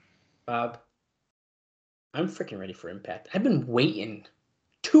 Bob, I'm freaking ready for Impact. I've been waiting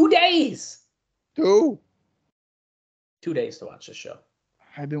 2 days. 2 days to watch this show.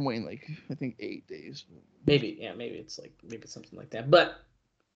 I've been waiting I think 8 days. Maybe it's something like that. But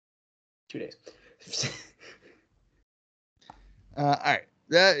 2 days. All right,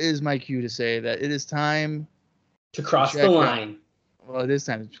 that is my cue to say that it is time to cross the line. Well, it is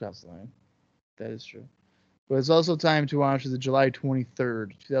time to cross the line. That is true. But it's also time to watch the July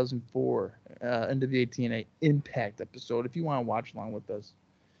 23rd, 2004 NWA TNA Impact episode. If you want to watch along with us,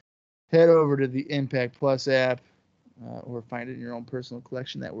 head over to the Impact Plus app or find it in your own personal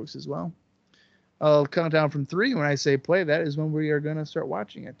collection. That works as well. I'll count down from 3. When I say play, that is when we are going to start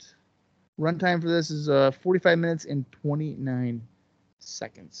watching it. Runtime for this is 45 minutes and 29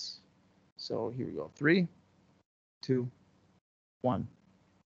 seconds. So here we go. 3, 2, 1,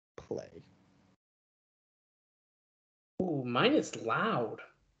 play. Ooh, mine is loud.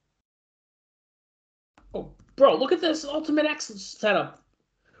 Oh, bro, look at this Ultimate X setup.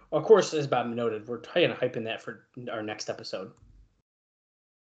 Of course, as Bob noted, we're trying to hype in that for our next episode.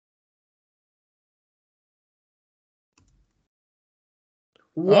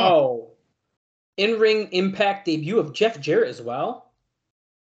 Whoa. In-ring Impact debut of Jeff Jarrett as well.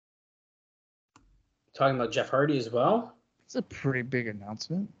 Talking about Jeff Hardy as well. It's a pretty big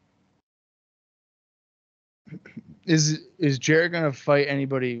announcement. Is Jarrett gonna fight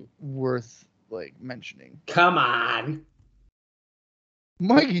anybody worth mentioning? Come on,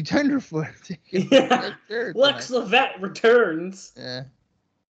 Mikey Tenderfoot. Yeah. Lex Levette returns. Yeah.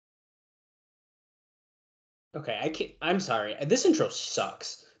 Okay, I'm sorry. This intro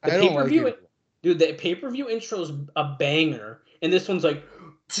sucks. The pay-per-view, dude. The pay-per-view intro's a banger, and this one's like.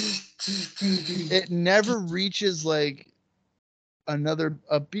 It never reaches another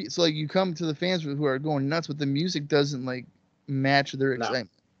beat. So you come to the fans who are going nuts, but the music doesn't match their excitement.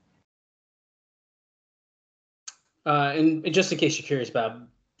 And just in case you're curious, Bob,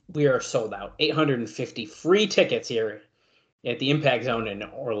 we are sold out. 850 free tickets here at the Impact Zone in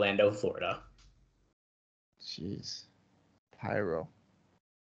Orlando, Florida. Jeez. Pyro.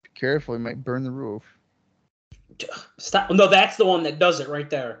 Be careful, you might burn the roof. Stop. No, that's the one that does it right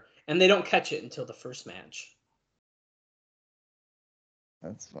there. And they don't catch it until the first match.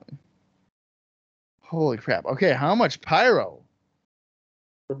 That's funny. Holy crap. Okay, how much pyro?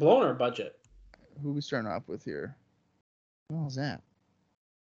 We're blowing our budget. Who are we starting off with here? What the hell is that?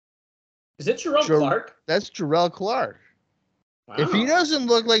 Is it Jarrell Clark? That's Jarrell Clark. Wow. If he doesn't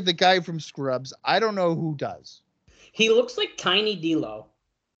look like the guy from Scrubs, I don't know who does. He looks like Tiny D'Lo.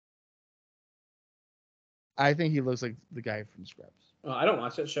 I think he looks like the guy from Scrubs. Oh, I don't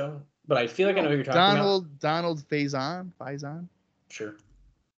watch that show, but I feel like I know who you're talking about. Donald Faison? Sure.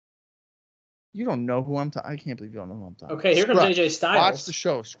 You don't know who I'm talking. I can't believe you don't know who I'm talking. Okay, here comes AJ Styles. Watch the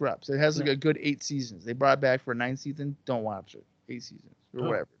show, Scrubs. It has a good 8 seasons. They brought it back for a 9th season. Don't watch it. 8 seasons or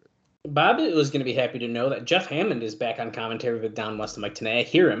whatever. Bob was going to be happy to know that Jeff Hammond is back on commentary with Don West and Mike Tenay. I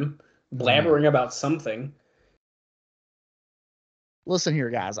hear him blabbering about something. Listen here,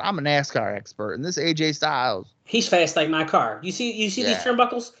 guys. I'm a NASCAR expert, and this AJ Styles. He's fast like my car. You see these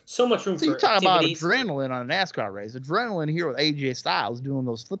turnbuckles? So much room for you talk about adrenaline on a NASCAR race. Adrenaline here with AJ Styles doing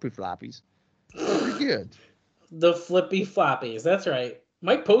those flippy floppies. Pretty good. The flippy floppies. That's right.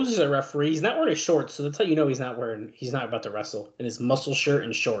 Mike Pose is a referee. He's not wearing shorts, so that's how you know he's not about to wrestle in his muscle shirt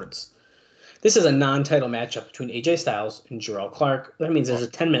and shorts. This is a non-title matchup between AJ Styles and Jarrell Clark. That means there's a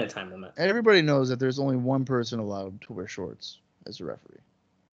 10-minute time limit. Everybody knows that there's only one person allowed to wear shorts as a referee.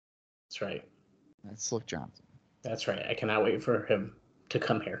 That's right. That's Slick Johnson. That's right. I cannot wait for him to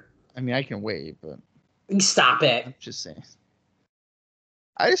come here. I mean, I can wait, but... Stop it. I'm just saying.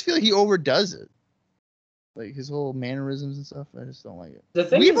 I just feel like he overdoes it. Like his whole mannerisms and stuff. I just don't like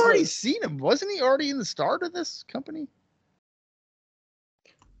it. We've already seen him. Wasn't he already in the start of this company?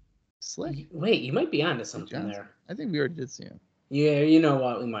 Slick. Wait, you might be onto something there. I think we already did see him. Yeah, you know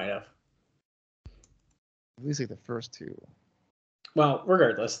what? We might have. At least the first 2. Well,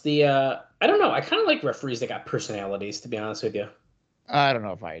 regardless, I don't know. I kind of like referees that got personalities, to be honest with you. I don't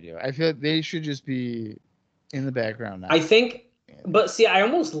know if I do. I feel they should just be in the background now. I think, but see, I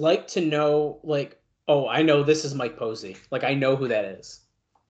almost like to know, like, oh, I know this is Mike Posey. Like, I know who that is.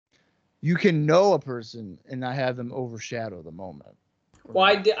 You can know a person and not have them overshadow the moment. Well,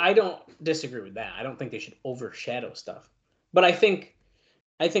 I don't disagree with that. I don't think they should overshadow stuff. But I think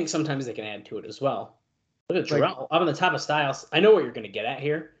sometimes they can add to it as well. Look at Jarrell up on the top of Styles. I know what you're going to get at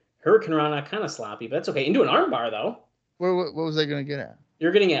here. Hurricane Rana, kind of sloppy, but that's okay. Into an armbar, though. What was I going to get at?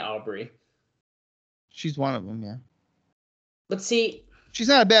 You're getting at Aubrey. She's one of them, yeah. But see... She's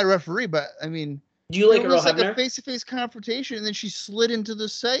not a bad referee, but, I mean... Do you like Earl Hebner? It was like a face-to-face confrontation, and then she slid into the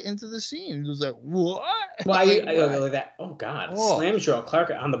scene. It was like, what? Why? I like that. Oh, God. Oh. Slams Jarrell Clark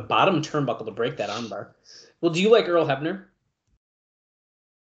on the bottom turnbuckle to break that armbar. Well, do you like Earl Hebner?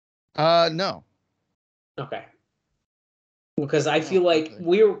 No. Okay. Because I feel like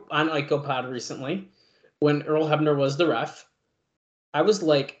we were on IcoPod recently when Earl Hebner was the ref. I was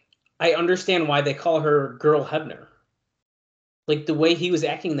like, I understand why they call her Girl Hebner. Like, the way he was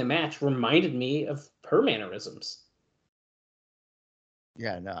acting in the match reminded me of her mannerisms.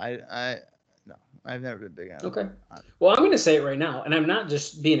 Yeah, no, I've never been big on it. Okay. Well, I'm going to say it right now, and I'm not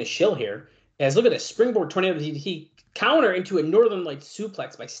just being a shill here. As look at this springboard tornado. He counter into a Northern Light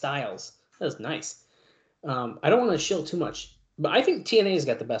suplex by Styles. That was nice. I don't want to shill too much, but I think TNA's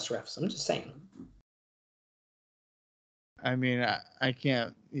got the best refs. I'm just saying. I mean, I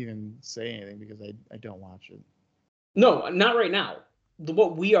can't even say anything because I don't watch it. No, not right now.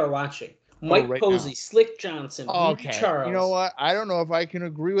 What we are watching. Mike Posey, now. Slick Johnson, okay. Charles. You know what? I don't know if I can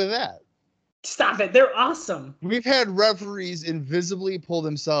agree with that. Stop it. They're awesome. We've had referees invisibly pull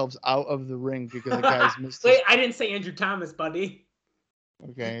themselves out of the ring because the guys missed Wait, I didn't say Andrew Thomas, buddy.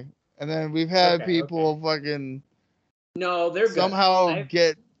 Okay. And then we've had people fucking... No, they're good. Somehow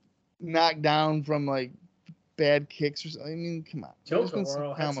get knocked down from, like, bad kicks or something. I mean, come on. Choke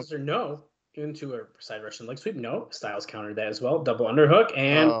or head scissor, no. Into a side Russian leg sweep. No. Styles countered that as well. Double underhook.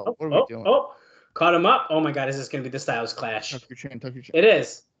 And what are we doing? Caught him up. Oh, my God. Is this going to be the Styles clash? Tuck your chin. It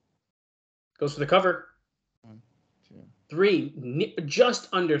is. Goes for the cover. 1, 2. 3. Just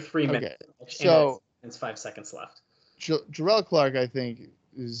under 3 minutes. So it's 5 seconds left. Jarrell Clark, I think,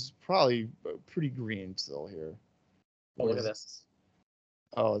 is probably pretty green still here. Oh, look at this.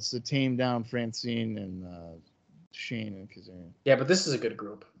 Oh, it's the tame down Francine and Shane and Kazarian. Yeah, but this is a good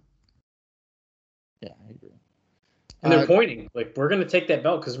group. Yeah, I agree. And they're pointing. Like, we're going to take that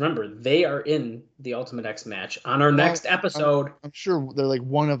belt because, remember, they are in the Ultimate X match. On our next episode... I'm sure they're like,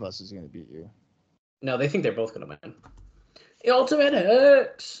 one of us is going to beat you. No, they think they're both going to win. The Ultimate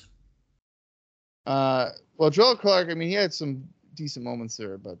X! Well, Jarrell Clark, I mean, he had some decent moments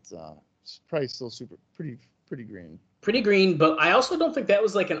there, but it's probably still pretty green. Pretty green, but I also don't think that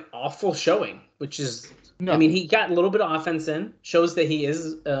was like an awful showing, which is... No. I mean, he got a little bit of offense in. Shows that he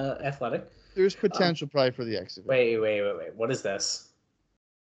is athletic. There's potential probably for the exhibit. Wait. What is this?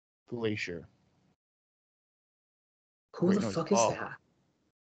 Glacier. Who the fuck is that?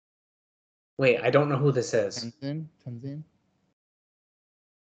 Wait, I don't know who this is. Tenzin?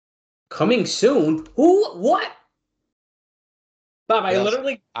 Coming soon? Who? What? Bob,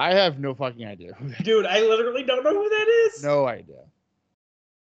 I have no fucking idea. Dude, I literally don't know who that is. No idea.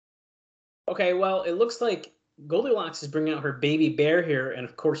 Okay, well, it looks like Goldilocks is bringing out her baby bear here, and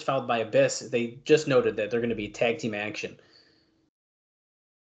of course, followed by Abyss. They just noted that they're going to be tag team action.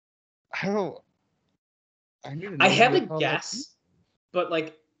 I have a guess, but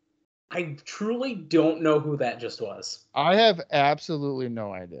like, I truly don't know who that just was. I have absolutely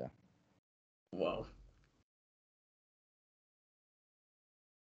no idea. Whoa.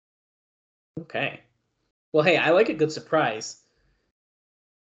 Okay. Well, hey, I like a good surprise.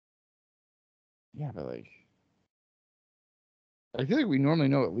 Yeah, but like, I feel like we normally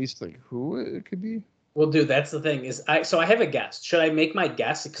know at least like who it could be. Well, dude, that's the thing is, I have a guess. Should I make my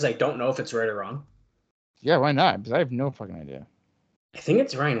guess because I don't know if it's right or wrong? Yeah, why not? Because I have no fucking idea. I think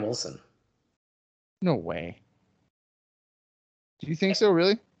it's Ryan Wilson. No way. Do you think so,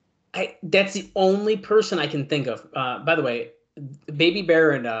 really? That's the only person I can think of. By the way, Baby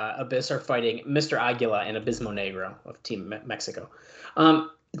Bear and Abyss are fighting Mr. Aguila and Abismo Negro of Team Mexico.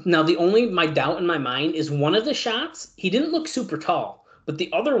 Now, my doubt in my mind is one of the shots, he didn't look super tall, but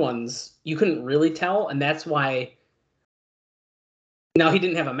the other ones, you couldn't really tell, and that's why... Now, he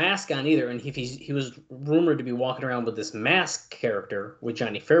didn't have a mask on either, and he was rumored to be walking around with this mask character with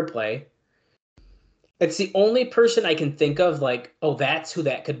Johnny Fairplay. It's the only person I can think of, like, oh, that's who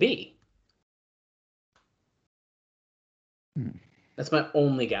that could be. That's my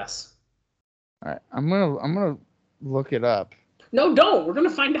only guess. All right, I'm gonna look it up. No, don't. We're gonna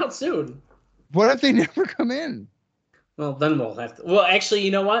find out soon. What if they never come in? Well, then we'll have to. Well, actually,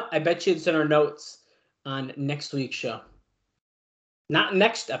 you know what? I bet you it's in our notes on next week's show. Not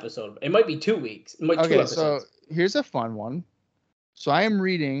next episode. It might be 2 weeks. It might 2 Okay, episodes. so here's a fun one. So I am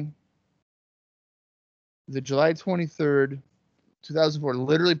reading the July 23rd, 2004,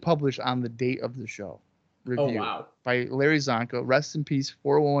 literally published on the date of the show. Review Oh, wow. by Larry Zonko. Rest in peace,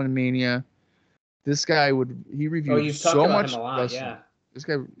 401 Mania. This guy he reviewed Oh, you've talked so about much him a lot, wrestling. yeah. This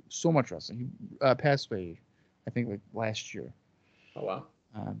guy, so much wrestling. He passed away, I think, like last year. Oh, wow.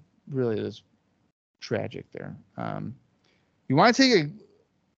 Really, it was tragic there. You want to take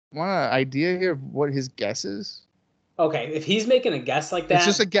an idea here of what his guess is? Okay, if he's making a guess like that, It's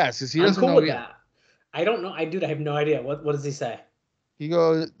just a guess, because he I'm doesn't cool know with yet. that. I don't know. I have no idea. What does he say? He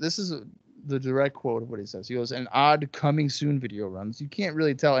goes, this is the direct quote of what he says. He goes, an odd coming soon video runs. You can't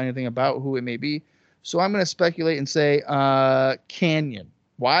really tell anything about who it may be. So I'm going to speculate and say Canyon.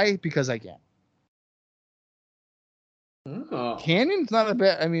 Why? Because I can. Oh. Canyon's not a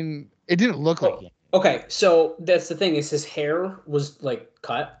bad. I mean, it didn't look like Canyon. Okay, so that's the thing is his hair was like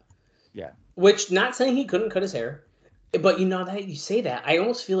cut. Yeah. Which, not saying he couldn't cut his hair, but you know that you say that, I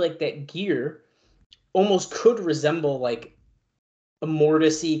almost feel like that gear almost could resemble like a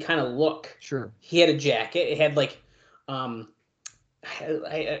Mortis-y kind of look. Sure. He had a jacket. It had like, I'm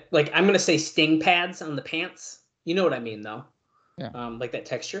gonna say sting pads on the pants. You know what I mean, though. Yeah. Like that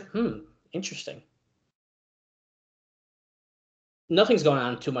texture. Interesting. Nothing's going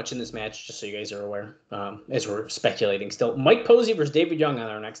on too much in this match, just so you guys are aware, as we're speculating still. Mike Posey versus David Young on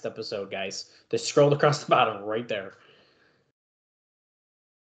our next episode, guys. They scrolled across the bottom right there.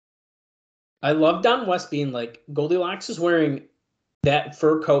 I love Don West being like, Goldilocks is wearing that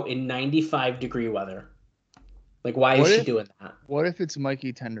fur coat in 95-degree weather. Like, why is she doing that? What if it's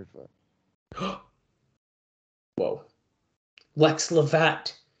Mikey Tenderfoot? Whoa. Lex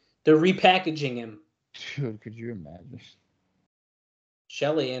Levette. They're repackaging him. Dude, could you imagine?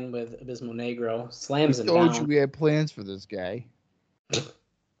 Shelly in with Abismo Negro. Slams him Told down. you we had plans for this guy.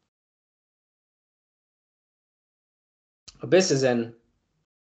 Abyss is in.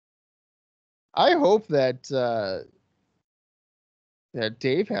 I hope that that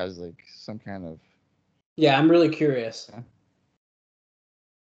Dave has like some kind of. Yeah, I'm really curious. Yeah.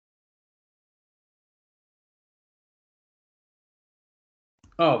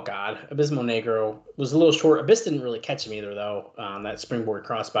 Oh, God. Abismo Negro was a little short. Abyss didn't really catch him either, though, on that springboard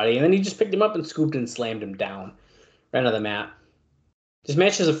crossbody. And then he just picked him up and scooped and slammed him down right on the mat. This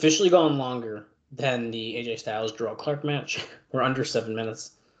match has officially gone longer than the AJ Styles Darrell Clark match. We're under 7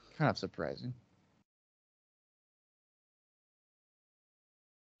 minutes. Kind of surprising.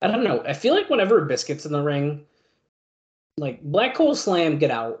 I don't know. I feel like whenever Abyss gets in the ring, like, Black Hole Slam, get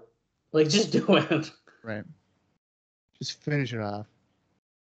out. Like, just do it. Right. Just finish it off.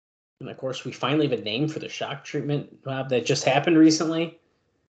 And, of course, we finally have a name for the shock treatment that just happened recently.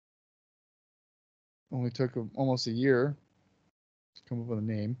 Only took almost a year to come up with a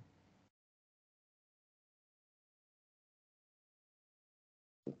name.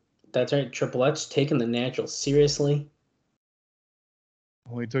 That's right. Triple H taking the natural seriously.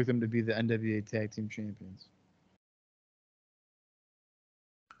 Only took them to be the NWA Tag Team Champions.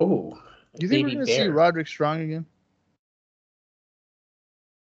 Oh, Do you think we're going to see Roderick Strong again?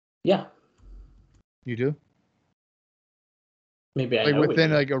 Yeah. You do? Maybe I like know within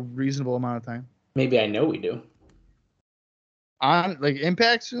we do. like a reasonable amount of time. Maybe I know we do. On like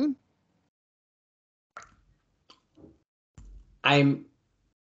Impact soon? I'm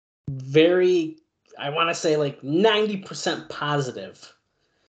I want to say like 90% positive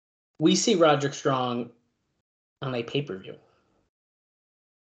we see Roderick Strong on a pay-per-view.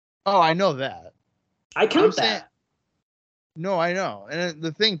 Oh, I know that. I count that. No, I know. And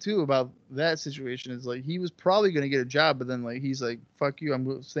the thing too about that situation is like he was probably going to get a job, but then like he's like, "Fuck you,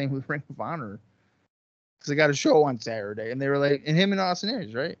 I'm staying with Ring of Honor." Because they got a show on Saturday, and they were like, and him and Austin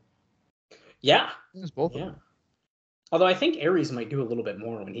Aries, right? Yeah. It was both. Yeah. Although I think Aries might do a little bit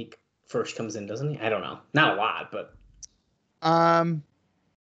more when he first comes in, doesn't he? I don't know. Not a lot, but.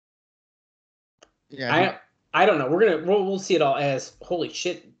 Yeah. I don't know. We'll see it all as holy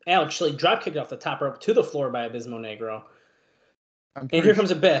shit. Alex Shelley drop kicked off the top rope to the floor by Abismo Negro. And here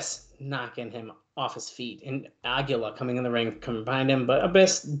comes Abyss knocking him off his feet. And Aguila coming in the ring, coming behind him. But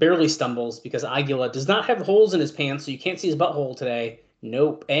Abyss barely stumbles because Aguila does not have holes in his pants, so you can't see his butthole today.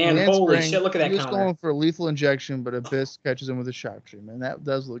 Nope. And holy shit, look at that counter. He was going for a lethal injection, but Abyss catches him with a shock treatment. That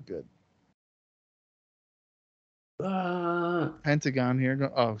does look good. Pentagon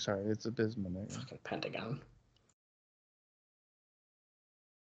here. Oh, sorry. It's Abysmo Negro. Fucking Pentagon.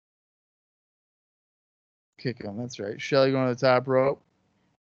 Kick him. That's right. Shelley going to the top rope.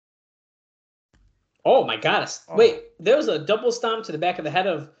 Oh my goddess! Oh. Wait, there was a double stomp to the back of the head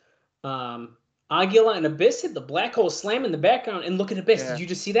of Aguila, and Abyss hit the black hole slam in the background. And look at Abyss. Yeah. Did you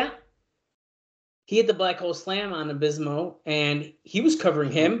just see that? He hit the black hole slam on Abysmo, and he was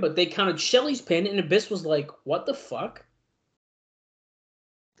covering him, but they counted Shelly's pin, and Abyss was like, "What the fuck?"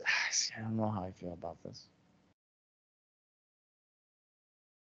 See, I don't know how I feel about this.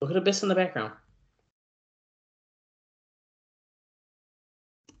 Look at Abyss in the background.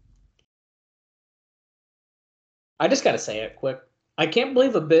 I just gotta say it quick. I can't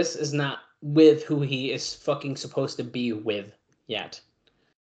believe Abyss is not with who he is fucking supposed to be with yet.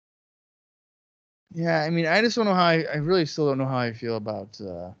 Yeah, I mean, I just don't know how I really still don't know how I feel about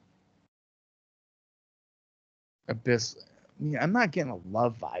Abyss. I mean, I'm not getting a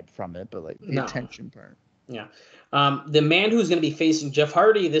love vibe from it, but like the No. attention part. Yeah. The man who's going to be facing Jeff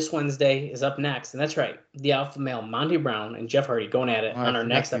Hardy this Wednesday is up next, and that's right, the alpha male Monty Brown and Jeff Hardy going at it Oh, I on our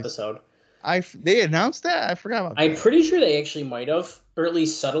forgot next these. episode. They announced that? I forgot about I'm that. pretty sure they actually might have, or at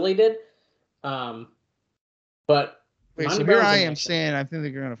least subtly did. But Wait, Monty so here Brown's I in am action. saying I think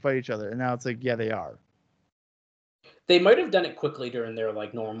they're going to fight each other, and now it's like, yeah, they are. They might have done it quickly during their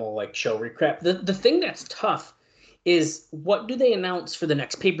like normal like show recap. The thing that's tough is what do they announce for the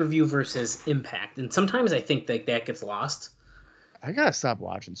next pay-per-view versus Impact? And sometimes I think that gets lost. I gotta stop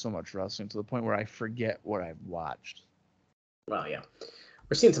watching so much wrestling to the point where I forget what I've watched. Well, yeah.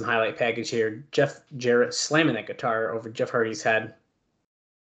 We're seeing some highlight package here. Jeff Jarrett slamming that guitar over Jeff Hardy's head.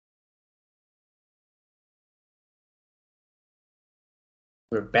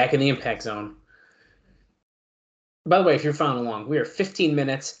 We're back in the Impact Zone. By the way, if you're following along, we are 15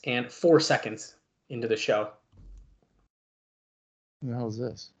 minutes and 4 seconds into the show. Who the hell is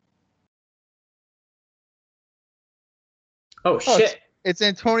this? Oh, shit. It's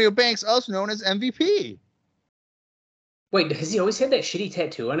Antonio Banks, also known as MVP. Wait, has he always had that shitty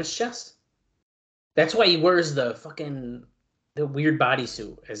tattoo on his chest? That's why he wears the fucking the weird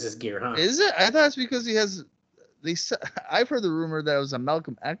bodysuit as his gear, huh? Is it? I thought it's because he has. I've heard the rumor that it was a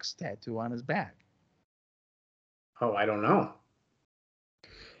Malcolm X tattoo on his back. Oh, I don't know.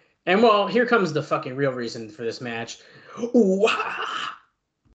 And well, here comes the fucking real reason for this match. Ooh, ah!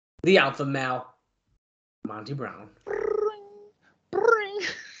 The alpha male, Monty Brown.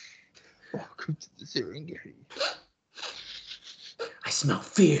 Welcome to the Serengeti. I smell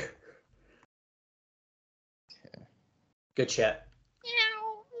fear. Yeah. Good shit.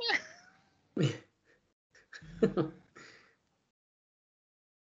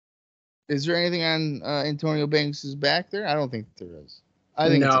 Is there anything on Antonio Banks' back there? I don't think there is. I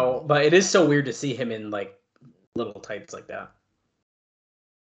think no, but it is so weird to see him in like little tights like that.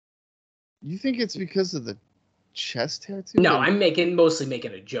 You think it's because of the chest tattoo? No, I'm mostly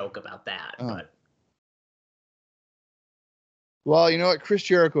making a joke about that. Oh. But well, you know what? Chris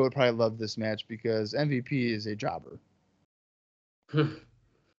Jericho would probably love this match because MVP is a jobber.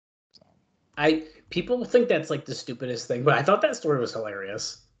 People think that's like the stupidest thing, but I thought that story was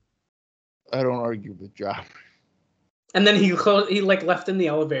hilarious. I don't argue with jobber. And then he like left in the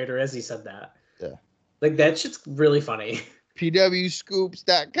elevator as he said that. Yeah. Like that shit's really funny.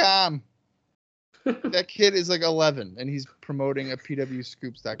 PWScoops.com. That kid is like 11 and he's promoting a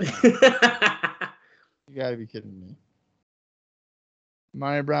PWScoops.com. You gotta be kidding me.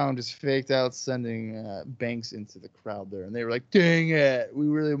 Monty Brown just faked out sending Banks into the crowd there, and they were like, "Dang it, we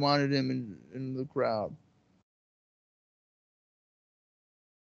really wanted him in the crowd."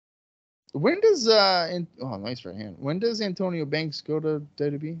 When does nice right hand. When does Antonio Banks go to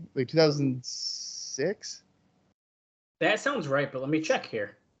WWE? Like 2006? That sounds right, but let me check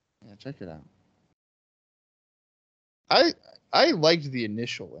here. Yeah, check it out. I liked the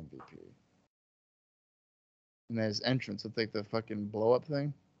initial MVP. And his entrance with like the fucking blow up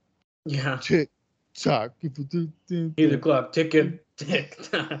thing. Yeah. Tick tock. He's the clock ticking. Tick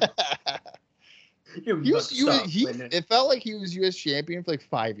tock. It felt like he was U.S. champion for like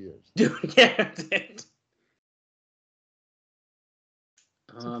 5 years. Dude, yeah, it.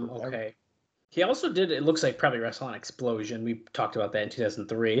 Okay. He also did, it looks like, probably wrestle on Explosion. We talked about that in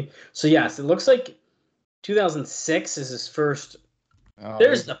 2003. So yes, it looks like 2006 is his first. Oh,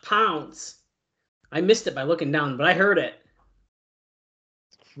 There's the pounce. I missed it by looking down, but I heard it.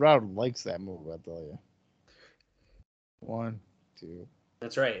 The crowd likes that move, I'll tell you. 1, 2.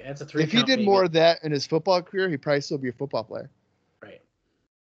 That's right. That's a 3 If he did more of that in his football career, he'd probably still be a football player. Right.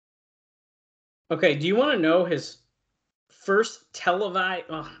 Okay, do you want to know his first televised...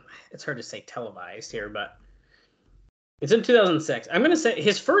 Well, it's hard to say televised here, but it's in 2006. I'm going to say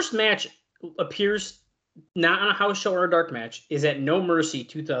his first match appears not on a house show or a dark match, is at No Mercy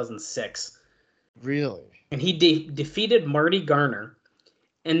 2006. Really? And he defeated Marty Garner.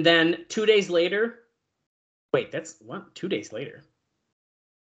 And then 2 days later, Wait, that's what? 2 days later.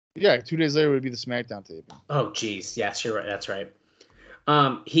 Yeah, 2 days later would be the SmackDown taping. Oh, geez. Yes, you're right. That's right.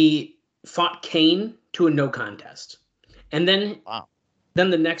 He fought Kane to a no contest. And then Wow. Then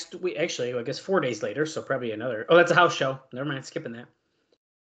the next week, actually, I guess 4 days later, so probably another. Oh, that's a house show. Never mind, skipping that.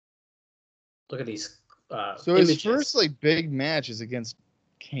 Look at these So images. his first like big match is against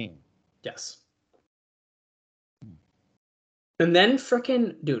Kane. Yes. And then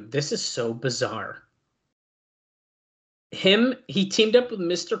frickin' dude, this is so bizarre. He teamed up with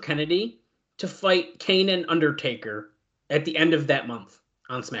Mr. Kennedy to fight Kane and Undertaker at the end of that month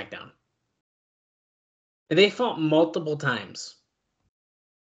on SmackDown. And they fought multiple times.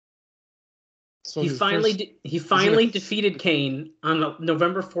 So He his finally first- defeated Kane on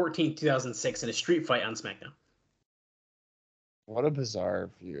November 14th, 2006 in a street fight on SmackDown. What a bizarre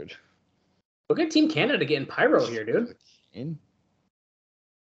feud. Look at Team Canada getting pyro here, dude. Kane?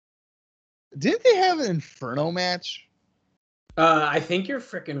 Didn't they have an Inferno match? I think you're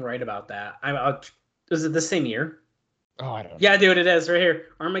freaking right about that. Was it the same year? Oh, I don't know. Yeah, dude, it is right here.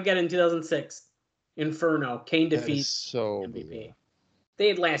 Armageddon 2006. Inferno. Kane That is defeats so MVP. bizarre. They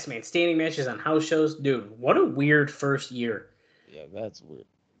had last man standing matches on house shows. Dude, what a weird first year. Yeah, that's weird.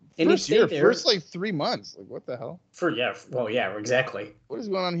 And he First year, stayed there first like 3 months. Like what the hell? Exactly. What is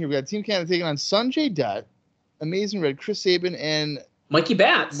going on here? We got Team Canada taking on Sanjay Dutt, Amazing Red, Chris Sabin, and Mikey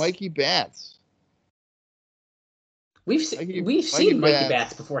Batts. Mikey Batts. We've seen Mikey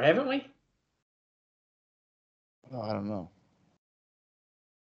Batts before, haven't we? Oh, I don't know.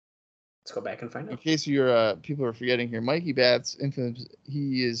 Let's go back and find In out. case you're people are forgetting here, Mikey Batts, infamous,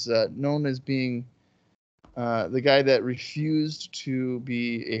 he is known as being the guy that refused to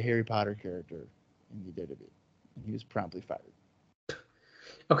be a Harry Potter character in the WWE. And he was promptly fired.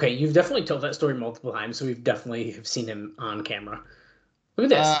 Okay, you've definitely told that story multiple times, so we've definitely have seen him on camera. Look at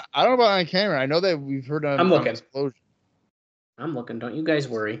this. I don't know about on camera. I know that we've heard him I'm looking. on Explosion. I'm looking. Don't you guys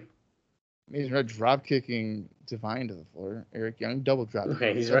worry. Amazing Red drop kicking Divine to the floor. Eric Young double drop.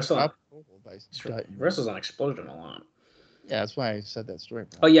 Okay, he's wrestling. He wrestles on Explosion a lot. Yeah, that's why I said that story.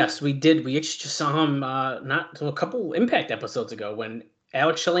 Oh yes, we did. We actually just saw him a couple Impact episodes ago when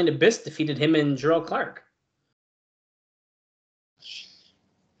Alex Shelley and Abyss defeated him and Jarrell Clark.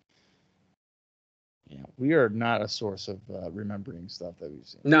 Yeah, we are not a source of remembering stuff that we've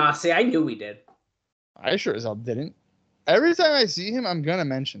seen. Nah, see, I knew we did. I sure as hell didn't. Every time I see him, I'm gonna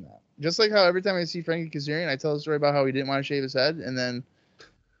mention that. Just like how every time I see Frankie Kazarian, I tell a story about how he didn't want to shave his head, and then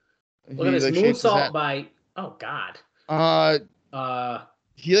look at this moonsault by. Oh God.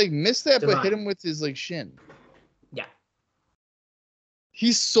 He like missed that, Divine. but hit him with his like shin. Yeah.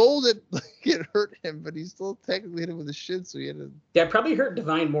 He sold it like it hurt him, but he still technically hit him with his shin, so he had to. That probably hurt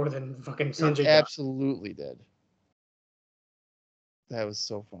Divine more than fucking Sanjay Dutt. Absolutely did. That was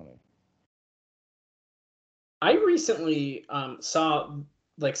so funny. I recently saw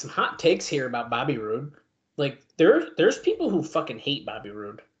like some hot takes here about Bobby Roode. Like there's people who fucking hate Bobby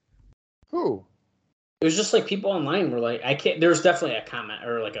Roode. Who? It was just like people online were like, I can't. There's definitely a comment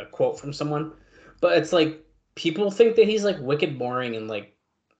or like a quote from someone, but it's like people think that he's like wicked boring and like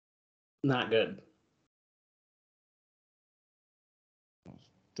not good.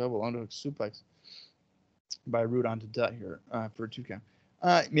 Double underhook suplex by Roode onto Dutt here for a 2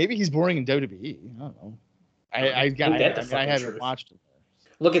 count. Maybe he's boring in WWE. I don't know. I haven't watched it.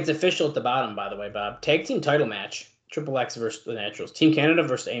 Look, it's official at the bottom, by the way, Bob. Tag team title match: Triple X versus the Naturals. Team Canada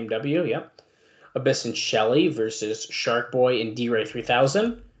versus AMW. Yep. Abyss and Shelley versus Shark Boy and D-Ray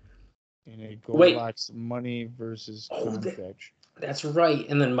 3000. In a Goldbox Money versus match. That's right.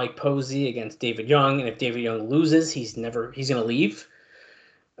 And then Mike Posey against David Young. And if David Young loses, he's gonna leave.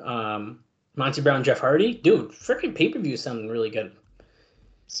 Monty Brown, Jeff Hardy. Dude, freaking pay-per-view is sounding really good.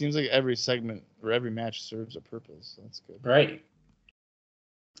 Seems like every segment or every match serves a purpose. So that's good. Right.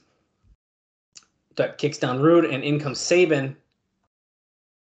 That kicks down Roode, and in comes Sabin.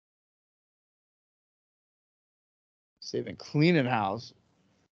 Sabin cleaning house.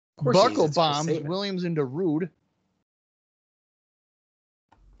 Of course he is. Buckle It's bombs Sabin. Williams into Roode.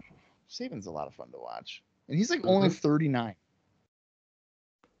 Sabin's a lot of fun to watch. And he's like only 39.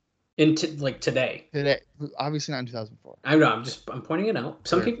 Today. Today. Obviously not in 2004. I know. I'm pointing it out.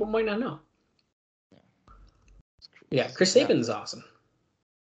 Some people might not know. Yeah, Chris Sabin's awesome.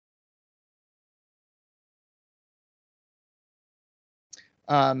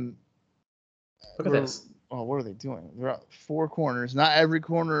 Look at this. Oh, what are they doing? They're at 4 corners. Not every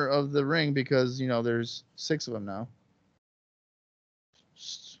corner of the ring because, there's 6 of them now.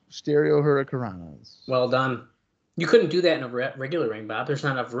 Stereo Hurricanranas. Well done. You couldn't do that in a regular ring, Bob. There's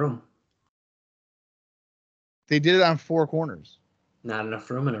not enough room. They did it on 4 corners. Not enough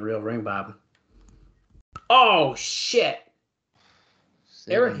room in a real ring, Bob. Oh, shit.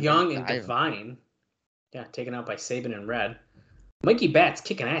 Eric Sabin Young and diving. Divine. Yeah, taken out by Sabin and Red. Mikey Batts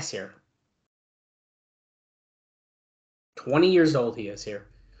kicking ass here. 20 years old he is here.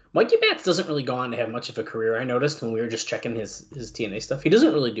 Mikey Batts doesn't really go on to have much of a career. I noticed when we were just checking his TNA stuff. He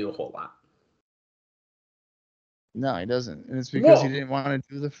doesn't really do a whole lot. No, he doesn't. And it's because Whoa. he didn't want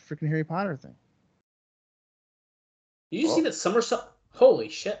to do the freaking Harry Potter thing. Did you see that somersault? Holy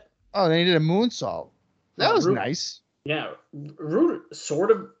shit. Oh, then he did a moonsault. That was Rude. nice. Yeah, Rude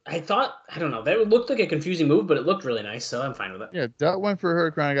sort of. I don't know. That looked like a confusing move, but it looked really nice, so I'm fine with it. Yeah, Dutt went for a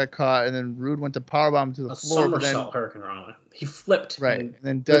hurricane and got caught, and then Rude went to powerbomb him to the A floor. somersault hurricane Rana. He flipped. Right, and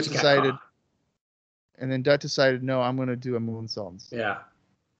then Dutt decided, no, I'm going to do a moonsault. Yeah.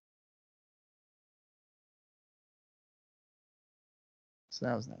 So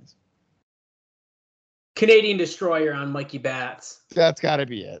that was nice. Canadian Destroyer on Mikey Batts. That's got to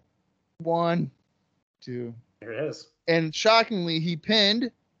be it. 1, 2. There it is. And shockingly, he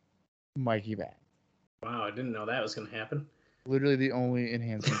pinned Mikey Batts. Wow, I didn't know that was going to happen. Literally the only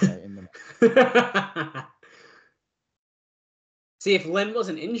enhancement guy in the match. See, if Lynn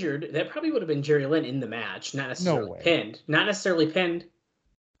wasn't injured, that probably would have been Jerry Lynn in the match, not necessarily pinned. Not necessarily pinned.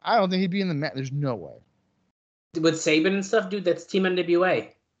 I don't think he'd be in the match. There's no way. With Sabin and stuff, dude, that's Team NWA.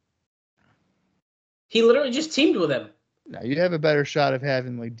 He literally just teamed with him. No, you'd have a better shot of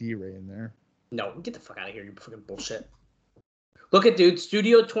having like D-Ray in there. No, get the fuck out of here, you fucking bullshit. Look at, dude,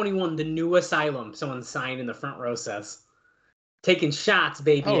 Studio 21, the new asylum. Someone signed in the front row says. Taking shots,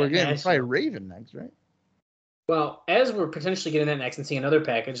 baby. Oh, we're getting probably Raven next, right? Well, as we're potentially getting that next and seeing another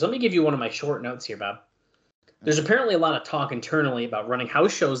package, let me give you one of my short notes here, Bob. There's apparently a lot of talk internally about running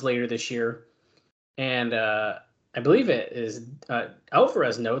house shows later this year. And I believe it is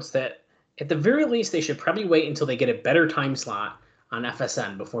Alvarez notes that at the very least, they should probably wait until they get a better time slot on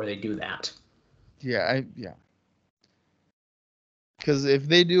FSN before they do that. Yeah. Because if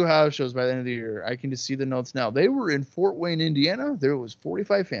they do house shows by the end of the year, I can just see the notes now. They were in Fort Wayne, Indiana. There was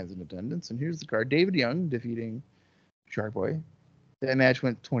 45 fans in attendance. And here's the card. David Young defeating Shark Boy. That match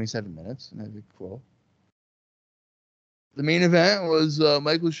went 27 minutes. And that'd be cool. The main event was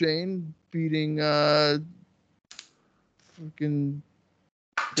Michael Shane beating freaking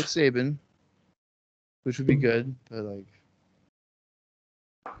Chris Sabin, which would be good. But, like...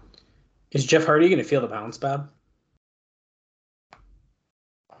 Is Jeff Hardy going to feel the bounce, Bob?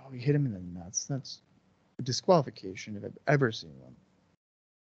 Oh, he hit him in the nuts. That's a disqualification if I've ever seen one.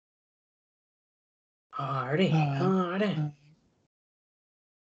 Hardy.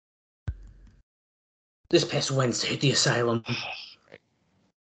 This past Wednesday at the asylum.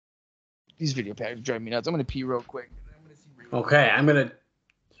 These video packs drive me nuts. I'm going to pee real quick. Okay, I'm going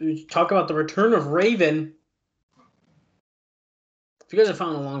to talk about the return of Raven. If you guys are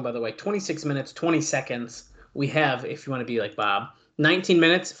following along, by the way, 26 minutes, 20 seconds. We have, if you want to be like Bob, 19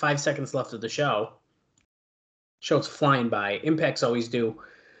 minutes, 5 seconds left of the show. Show's flying by. Impacts always do.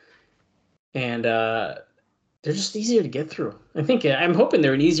 And they're just easier to get through. I'm hoping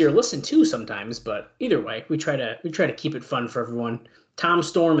they're an easier listen too sometimes, but either way, we try to keep it fun for everyone. Tom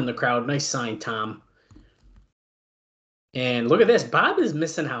Storm in the crowd. Nice sign, Tom. And look at this. Bob is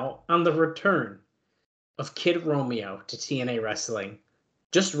missing out on the return of Kid Romeo to TNA Wrestling.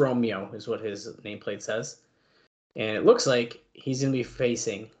 Just Romeo is what his nameplate says. And it looks like he's going to be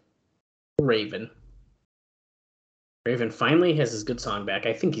facing Raven. Raven finally has his good song back.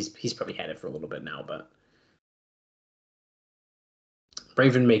 I think he's probably had it for a little bit now, but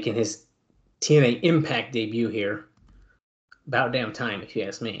Raven making his TNA Impact debut here. About damn time, if you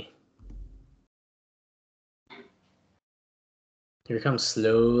ask me. Here he comes,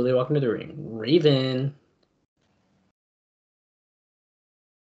 slowly walking to the ring. Raven.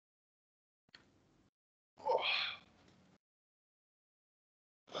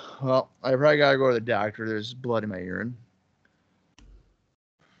 Well, I probably gotta go to the doctor. There's blood in my urine.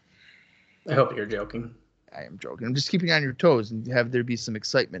 I hope you're joking. I am joking. I'm just keeping you on your toes and have there be some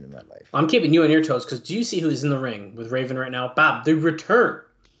excitement in that life. I'm keeping you on your toes because do you see who's in the ring with Raven right now? Bob, the return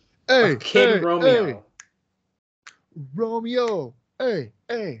of Kid Romeo. Hey. Romeo. Hey.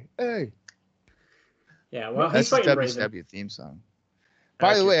 Yeah, well, that's he's fighting the Raven. WCW theme song.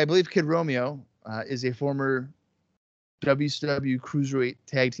 By the way, I believe Kid Romeo is a former WCW Cruiserweight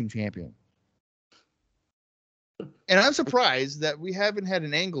Tag Team Champion. And I'm surprised that we haven't had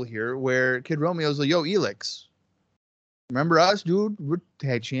an angle here where Kid Romeo's like, yo, Elix. Remember us, dude? We're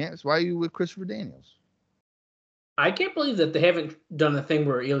tag champs. Why are you with Christopher Daniels? I can't believe that they haven't done the thing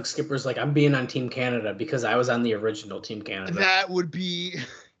where Elix Skipper's like, I'm being on Team Canada because I was on the original Team Canada. That would be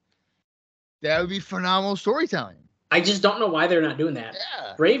phenomenal storytelling. I just don't know why they're not doing that.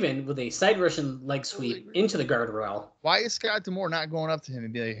 Yeah. Raven with a side Russian leg sweep into the guardrail. Why is Scott D'Amore not going up to him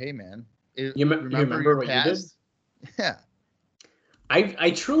and be like, "Hey, man, You remember your what you past?" Yeah.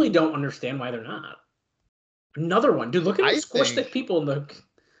 I truly don't understand why they're not. Another one, dude. Look at the squish stick people in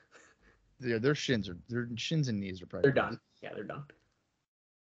the. Their shins and knees are probably. They're done. Yeah, they're done.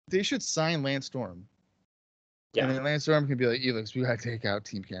 They should sign Lance Storm. Yeah. And then Lance Storm can be like, "Elix, we gotta take out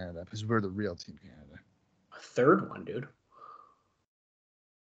Team Canada because we're the real Team Canada." A third one, dude.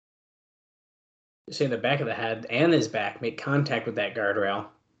 You see the back of the head and his back make contact with that guardrail.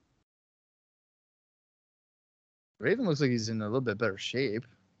 Raven looks like he's in a little bit better shape.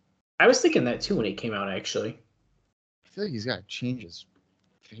 I was thinking that too when he came out, actually. I feel like he's got to change his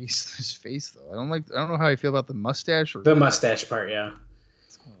face though. I don't know how I feel about the mustache or the mustache part. Yeah,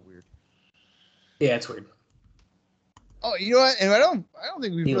 it's kind of weird. Yeah, it's weird. Oh, you know what? And I don't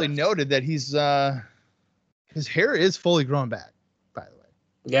think we've really noted that he's his hair is fully grown back. By the way.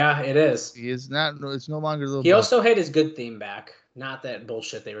 Yeah, it is. He is not. It's no longer a little. He also had his good theme back. Not that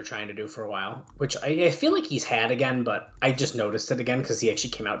bullshit they were trying to do for a while, which I feel like he's had again, but I just noticed it again because he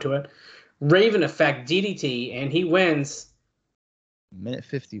actually came out to it. Raven effect DDT, and he wins. Minute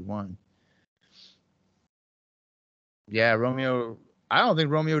 51. Yeah, Romeo. I don't think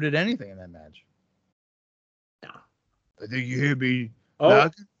Romeo did anything in that match. No. I think you hear me. Oh,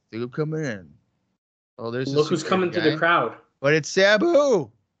 they're coming in. Oh, there's look who's coming through the crowd. But it's Sabu.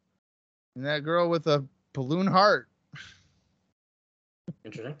 And that girl with a balloon heart.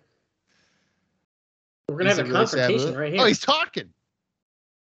 Interesting. We're going to have a confrontation right here. Oh, he's talking.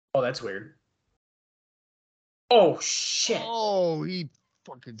 Oh, that's weird. Oh, shit. Oh, he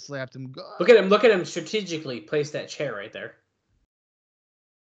fucking slapped him. God. Look at him strategically place that chair right there.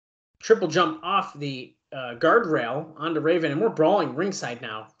 Triple jump off the guardrail onto Raven, and we're brawling ringside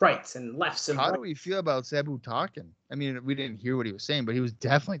now. Rights and lefts. And How do we feel about Sabu talking? I mean, we didn't hear what he was saying, but he was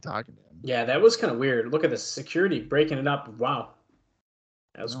definitely talking to him. Yeah, that was kind of weird. Look at the security breaking it up. Wow.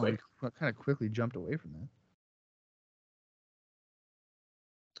 That was quick. He kind of quickly jumped away from that.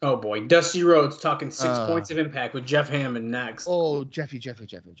 Oh boy, Dusty Rhodes talking 6 points of impact with Jeff Hammond next. Oh, Jeffy. Here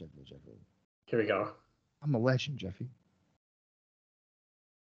we go. I'm a legend, Jeffy.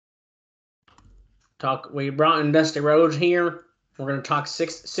 We brought in Dusty Rhodes here. We're going to talk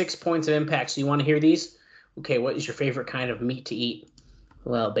six points of impact. So you want to hear these? Okay, what is your favorite kind of meat to eat?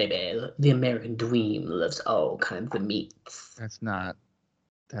 Well, baby, the American dream loves all kinds of meats. That's not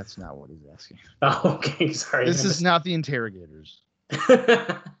what he's asking. Oh, okay, sorry. This is not the interrogators.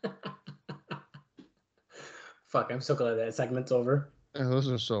 Fuck, I'm so glad that segment's over. Oh, those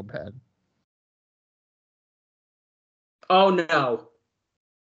are so bad. Oh, no.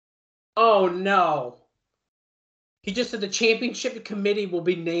 Oh, no. He just said the championship committee will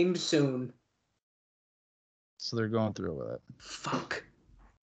be named soon. So they're going through with it. Fuck.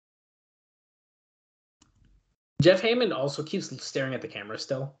 Jeff Hammond also keeps staring at the camera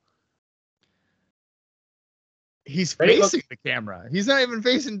still. He's facing the camera. He's not even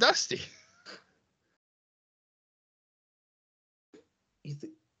facing Dusty. I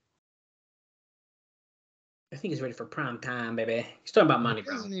think he's ready for prime time, baby. He's talking about Monty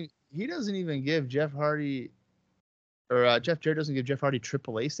Brown. He doesn't even give Jeff Hardy, or Jeff Jarrett doesn't give Jeff Hardy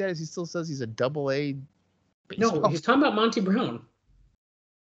AAA status. He still says he's a AA. No, he's talking about Monty Brown.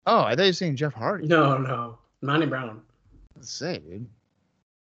 Oh, I thought you were saying Jeff Hardy. No. Monty Brown. Let's say, dude.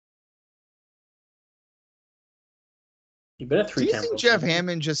 You bet a 3 Do you think Jeff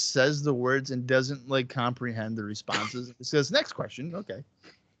Hammond just says the words and doesn't comprehend the responses? It says next question. Okay.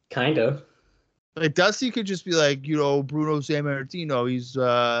 Kind of. Like Dusty could just be like, Bruno Sammartino, he's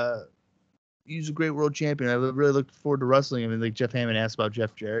a great world champion. I really look forward to wrestling him. And like Jeff Hammond asked about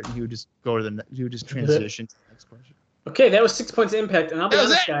Jeff Jarrett, and he would just transition to the next question. Okay, that was 6 points of impact, and I'll be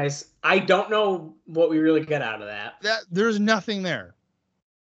honest, guys, I don't know what we really got out of that. There's nothing there.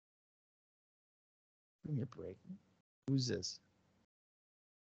 Give me a break. Who's this?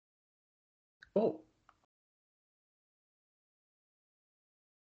 Oh.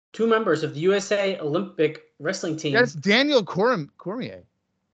 2 members of the USA Olympic wrestling team. That's Daniel Cormier.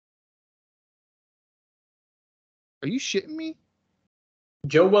 Are you shitting me?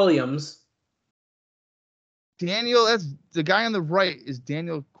 Joe Williams. Daniel, that's the guy on the right is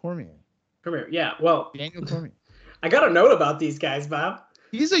Daniel Cormier. Cormier, yeah. Well, Daniel Cormier. I got a note about these guys, Bob.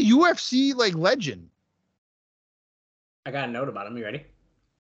 He's a UFC legend. I got a note about him. You ready?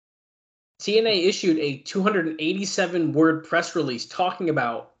 TNA issued a 287-word press release talking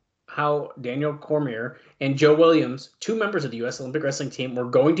about how Daniel Cormier and Joe Williams, 2 members of the U.S. Olympic wrestling team, were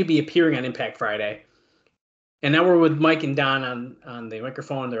going to be appearing on Impact Friday. And now we're with Mike and Don on the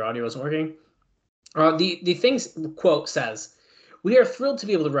microphone. Their audio isn't working. The thing's quote says, "We are thrilled to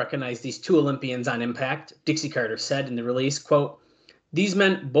be able to recognize these two Olympians on Impact," Dixie Carter said in the release, quote, "These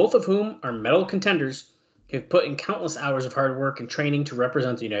men, both of whom are medal contenders, have put in countless hours of hard work and training to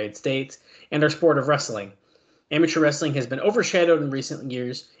represent the United States and our sport of wrestling. Amateur wrestling has been overshadowed in recent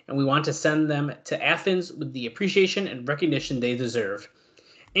years, and we want to send them to Athens with the appreciation and recognition they deserve."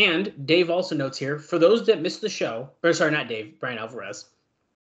 And Dave also notes here, for those that missed the show, or sorry, not Dave, Brian Alvarez,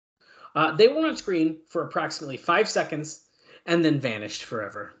 they were on screen for approximately 5 seconds and then vanished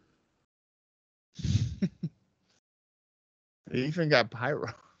forever. They even got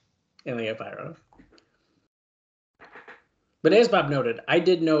pyro. And they got pyro. But as Bob noted, I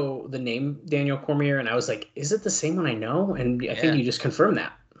did know the name Daniel Cormier, and I was like, is it the same one I know? And I think you just confirmed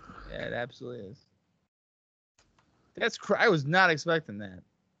that. Yeah, it absolutely is. I was not expecting that.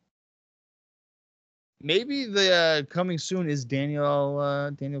 Maybe the coming soon is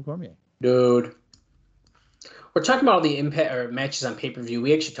Daniel Cormier. Dude. We're talking about all the impact or matches on pay-per-view.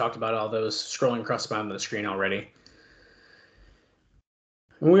 We actually talked about all those scrolling across the bottom of the screen already.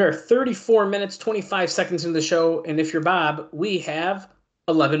 And we are 34 minutes, 25 seconds into the show. And if you're Bob, we have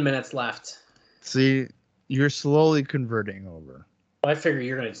 11 minutes left. See, you're slowly converting over. Well, I figure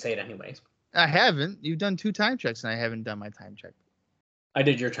you're going to say it anyways. I haven't. You've done 2 time checks, and I haven't done my time check. I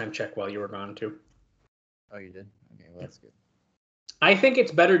did your time check while you were gone, too. Oh, you did? Okay, well, that's good. I think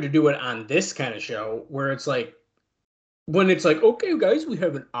it's better to do it on this kind of show where it's like, when it's like, okay, guys, we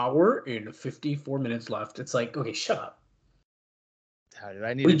have an hour and 54 minutes left. It's like, okay, shut up.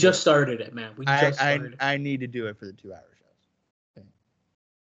 We just started it, man. I need to do it for the 2-hour shows. Okay.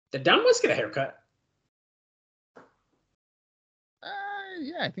 Did Don West get a haircut?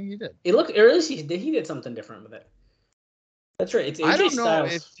 Yeah, I think he did. It looked, or at least he did something different with it. That's right. It's AJ I don't know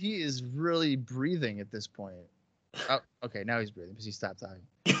Styles. if he is really breathing at this point. Oh, okay, now he's breathing because he stopped talking.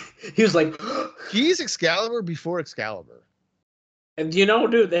 He was like, he's Excalibur before Excalibur. And you know,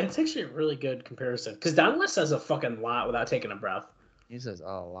 dude, that's actually a really good comparison. Because Don West says a fucking lot without taking a breath. He says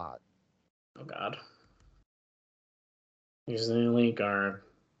a lot. Oh, God. Here's the elite guard.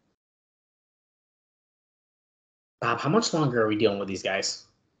 Bob, how much longer are we dealing with these guys?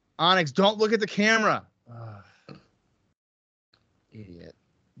 Onyx, don't look at the camera. Idiot.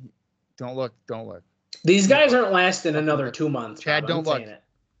 Don't look. These guys aren't lasting another 2 months. Chad, Bob, don't look. it.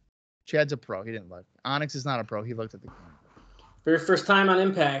 Chad's a pro. He didn't look. Onyx is not a pro. He looked at the camera. Very first time on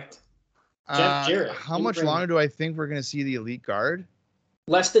Impact. Jeff Jarrett. How much longer do I think we're going to see the elite guard?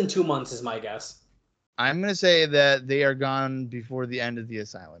 Less than 2 months is my guess. I'm going to say that they are gone before the end of the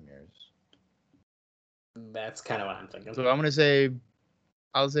Asylum years. That's kind of what I'm thinking. So I'm going to say,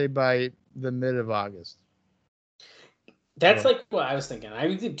 I'll say by the mid of August. That's like what I was thinking.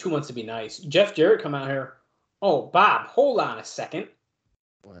 I did 2 months to be nice. Jeff Jarrett come out here. Oh, Bob, hold on a second.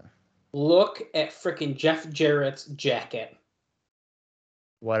 What? Look at freaking Jeff Jarrett's jacket.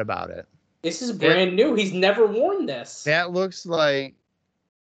 What about it? This is brand new. He's never worn this. That looks like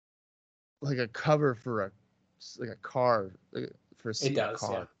a cover for a car, for a seat. It does,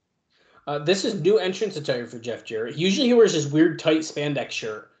 car. Yeah. This is new entrance attire for Jeff Jarrett. Usually he wears this weird tight spandex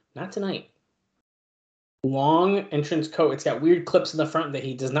shirt. Not tonight. Long entrance coat. It's got weird clips in the front that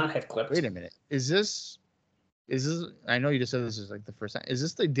he does not have clips. Wait a minute. Is this? I know you just said this is like the first time. Is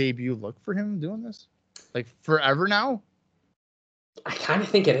this the debut look for him doing this? Like forever now? I kind of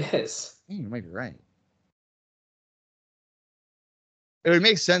think it is. You might be right. It would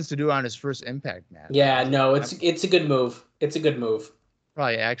make sense to do it on his first Impact match. Yeah, no, it's a good move. It's a good move.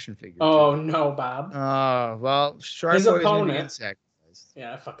 Probably action figure. Oh no, Bob. Oh well, Shark His Boy is opponent. gonna get sacrificed.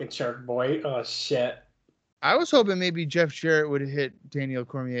 Yeah, fucking Shark Boy. Oh shit. I was hoping maybe Jeff Jarrett would hit Daniel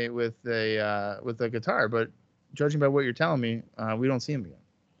Cormier with a guitar, but judging by what you're telling me, we don't see him again.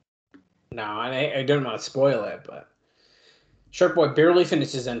 No, I don't want to spoil it, but Shark Boy barely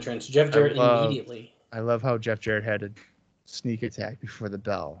finished his entrance. Jeff Jarrett immediately. I love how Jeff Jarrett had a sneak attack before the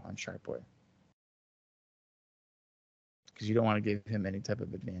bell on Shark Boy. Because you don't want to give him any type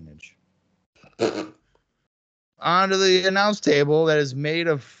of advantage. Onto the announce table that is made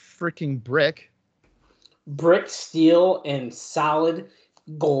of freaking brick. Brick, steel, and solid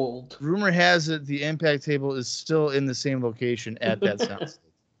gold. Rumor has it the Impact table is still in the same location at that soundstage.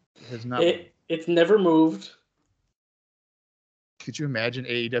 It has not. It's never moved. Could you imagine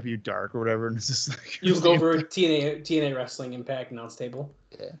AEW Dark or whatever? And it's just like you go over TNA Wrestling Impact announce table.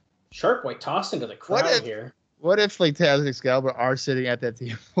 Yeah. Shark Boy tossed into the crowd here. What if like Taz and Excalibur are sitting at that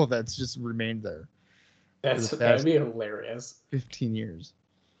table that's just remained there? That'd be hilarious. 15 years.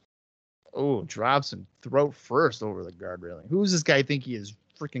 Oh, drops him throat first over the guard railing. Who does this guy think he is?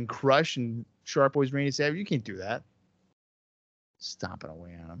 Freaking Crush and Sharp Boy's Randy Savage? You can't do that. Stomping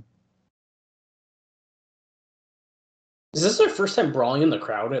away on him. Is this their first time brawling in the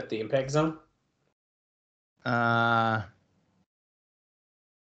crowd at the Impact Zone?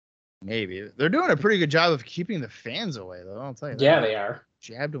 Maybe. They're doing a pretty good job of keeping the fans away, though. I'll tell you that. Yeah, they are.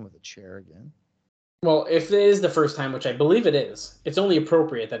 Jabbed him with a chair again. Well, if it is the first time, which I believe it is, it's only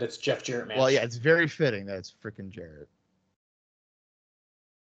appropriate that it's Jeff Jarrett match. Well, yeah, it's very fitting that it's freaking Jarrett.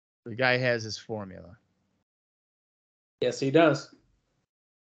 The guy has his formula. Yes, he does.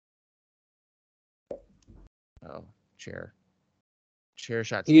 Oh, chair. Chair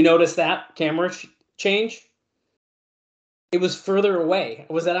shot. You notice that camera change? It was further away.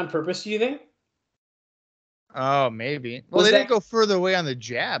 Was that on purpose, do you think? Oh, maybe. Well, Was they that- didn't go further away on the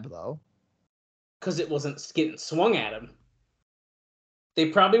jab, though. Because it wasn't getting swung at him. They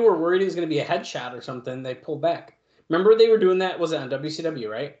probably were worried it was going to be a headshot or something. They pulled back. Remember they were doing that? Was it on WCW,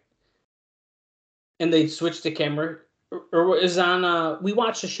 right? And they switched the camera. Or is on, we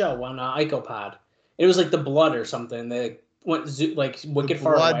watched a show on IcoPod. It was like the blood or something. They went like wicked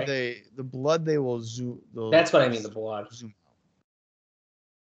far away. The blood they will zoom. That's what I mean, the blood. Zoom out.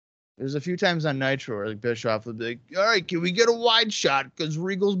 There's a few times on Nitro where like Bischoff would be like, all right, can we get a wide shot? Because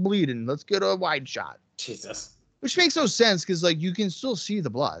Regal's bleeding. Let's get a wide shot. Jesus. Which makes no sense because like you can still see the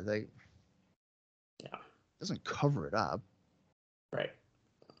blood. Like, yeah. It doesn't cover it up. Right.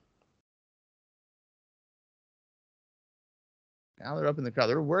 Now they're up in the crowd.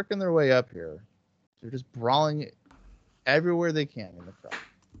 They're working their way up here. They're just brawling everywhere they can in the crowd.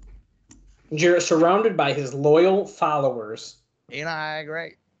 Jarrett surrounded by his loyal followers. Ain't I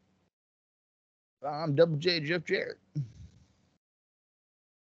great? I'm Double J Jeff Jarrett.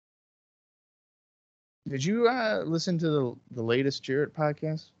 Did you listen to the latest Jarrett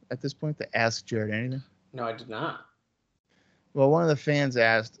podcast at this point, the Ask Jarrett Anything? No, I did not. Well, one of the fans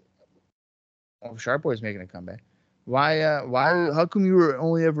asked, Sharp Boy's making a comeback. How come you were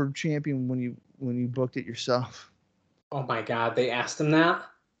only ever champion when you booked it yourself? Oh my God, they asked him that?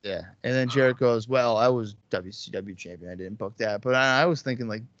 Yeah. And then Jarrett goes, well, I was WCW champion. I didn't book that. But I was thinking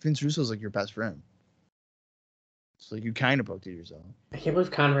like Vince Russo's like your best friend. So you kind of booked it yourself. I can't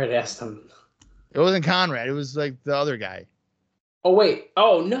believe Conrad asked him. It wasn't Conrad. It was like the other guy. Oh, wait.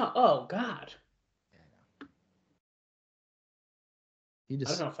 Oh, no. Oh, God. He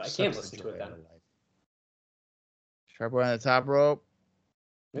just I don't know if I can't listen to it then. Sharp Boy on the top rope.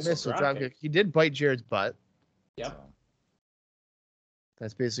 Missile Drop kick. He did bite Jarrett's butt. Yep. So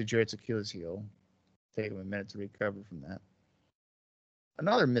that's basically Jarrett's Achilles heel. Take him a minute to recover from that.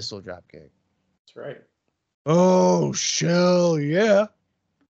 Another missile drop kick. That's right. Oh, shell, yeah.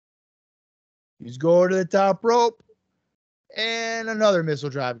 He's going to the top rope. And another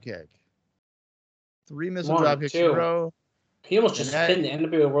missile drop kick. 3 missile drop kicks in a row. He almost just pinned the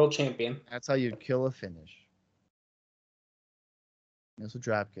NWA World Champion. That's how you kill a finish. Missile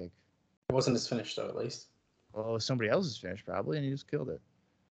drop kick. It wasn't his finish, though, at least. Well, it was somebody else's finish, probably, and he just killed it.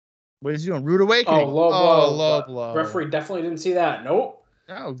 What is he doing? Rude Awakening. Oh, low blow. Blow. Referee definitely didn't see that. Nope.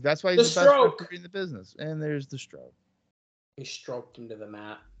 No, that's why he's the best referee in the business. And there's the stroke. He stroked him to the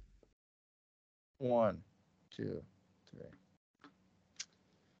mat. 1, 2, 3.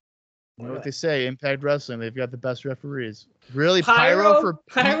 You know what they say? Impact Wrestling. They've got the best referees. Really, Pyro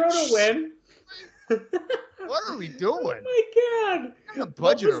to win. What are we doing? Oh my God!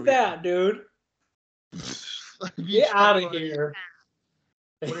 What was that, dude? Get out of here!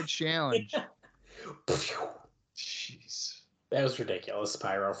 What a challenge! Jeez, that was ridiculous,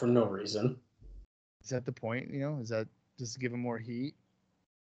 Pyro, for no reason. Is that the point? You know, is that just to give him more heat?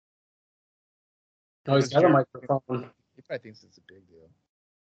 No, he's got a microphone. He probably thinks it's a big deal.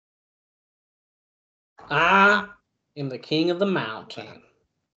 I am the king of the mountain.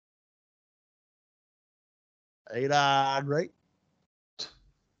 Ain't I great?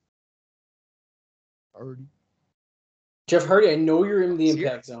 Hardy. Jeff Hardy, I know you're in the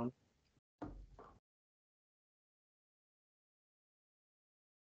Impact Zone.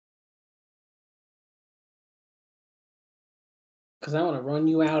 Because I want to run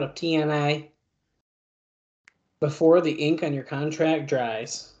you out of TNA before the ink on your contract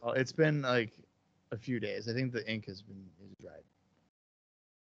dries. Well, it's been like a few days. I think the ink is dried.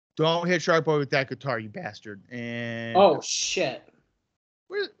 Don't hit Shark Boy with that guitar, you bastard. And oh shit.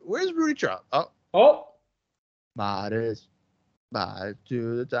 Where's Rudy Charles? Oh. Modest. To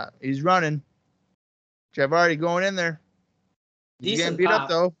the top. He's running. Jeff Hardy going in there. He's getting beat up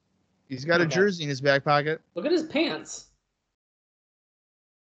though. He's got a jersey in his back pocket. Look at his pants.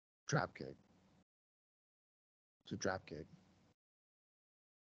 Drop kick. It's a drop kick.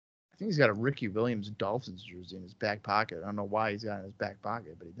 I think he's got a Ricky Williams Dolphins jersey in his back pocket. I don't know why he's got it in his back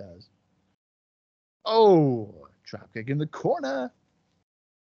pocket, but he does. Oh, drop kick in the corner.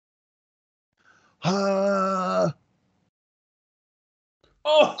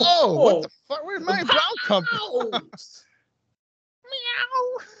 Oh, what the fuck? Where did Manny Brown come from?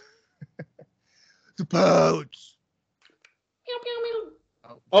 Meow. The pouch. Meow, meow,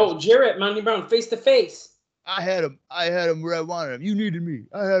 meow. Oh, Jarrett, Manny Brown, face to face. I had him where I wanted him. You needed me.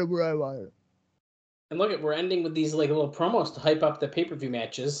 I had him where I wanted him. And look we're ending with these like little promos to hype up the pay-per-view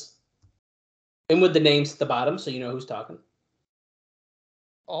matches. And with the names at the bottom, so you know who's talking.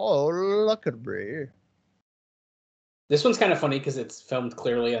 Oh, look at me. This one's kind of funny because it's filmed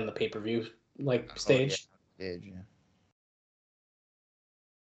clearly on the pay-per-view stage. Yeah.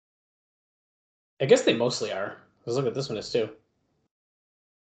 I guess they mostly are. Because look at this one is too.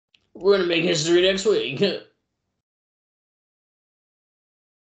 We're gonna make history next week.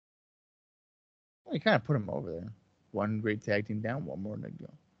 We kind of put him over there. One great tag team down, one more to go.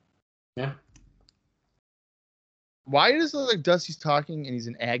 Yeah. Why does it look like Dusty's talking and he's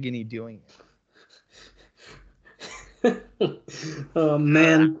in agony doing it? Oh,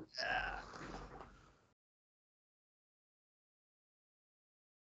 man.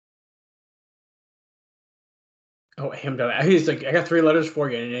 Oh, AMW. He's like, I got 3 letters for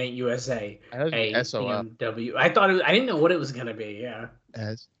you, and it ain't USA. AMW. I thought I didn't know what it was gonna be. Yeah.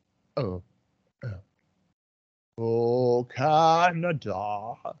 S-O-F. Oh,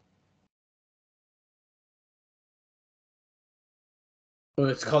 Canada. Well,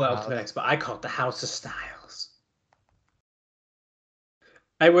 it's called Ultimate X, but I call it the House of Styles.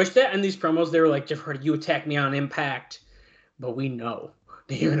 I wish that in these promos they were like, Jeff Hardy, you attack me on Impact, but we know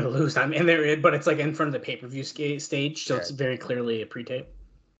that you're gonna lose. But it's like in front of the pay-per-view stage, so it's very clearly a pre-tape.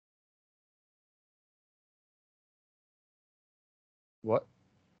 What?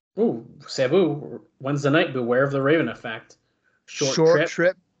 Ooh, Sabu, Wednesday night, beware of the Raven effect. Short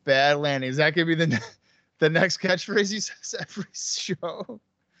trip, bad landing. Is that gonna be the next catchphrase he says every show?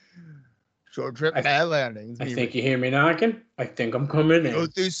 Short trip, bad landing. I think you hear me knocking. I think I'm coming in. You know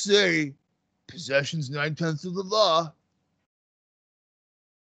what they say? Possession's 9/10 of the law.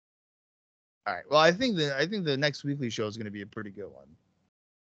 All right. Well, I think the next weekly show is going to be a pretty good one.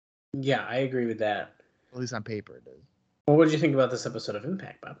 Yeah, I agree with that. At least on paper, it is. Well, what did you think about this episode of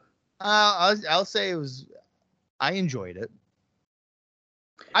Impact, Bob? I'll say I enjoyed it.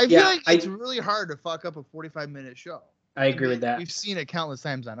 I feel like it's really hard to fuck up a 45-minute show. I agree with that. We've seen it countless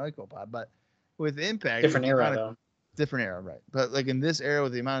times on Oikopod, but with Impact, different era though. Different era, right? But like in this era,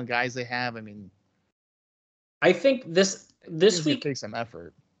 with the amount of guys they have, I think this week takes some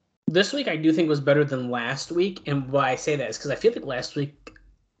effort. This week, I do think was better than last week, and why I say that is because I feel like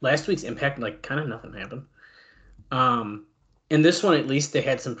last week's Impact, like kind of nothing happened. In this one, at least, they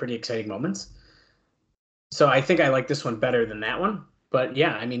had some pretty exciting moments. So I think I like this one better than that one. But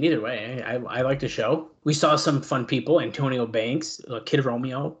yeah, either way, I like the show. We saw some fun people: Antonio Banks, Kid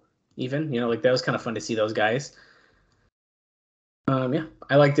Romeo, even. That was kind of fun to see those guys. Yeah,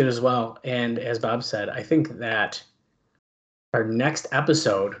 I liked it as well. And as Bob said, I think that our next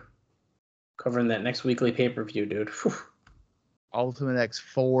episode, covering that next weekly pay-per-view, dude. Whew. Ultimate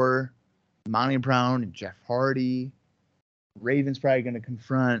X4, Manny Brown and Jeff Hardy. Raven's probably going to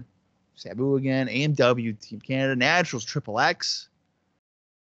confront Sabu again. AMW, Team Canada. Naturals, Triple X.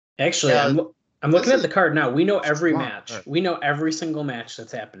 Actually, I'm looking at the card now. We know every match. We know every single match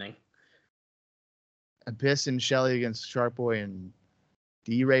that's happening. Abyss and Shelley against Shark Boy and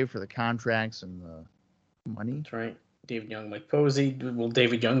D-Ray for the contracts and the money. That's right. David Young, Mike Posey. Will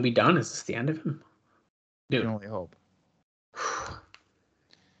David Young be done? Is this the end of him? Dude. I can only hope.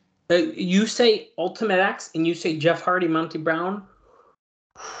 You say Ultimate X and you say Jeff Hardy, Monty Brown.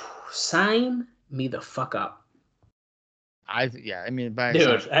 Sign me the fuck up. Dude,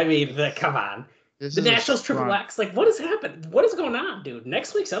 come on. The Nationals Triple X, what has happened? What is going on, dude?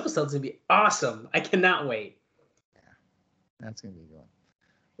 Next week's episode's gonna be awesome. I cannot wait. Yeah, that's gonna be good.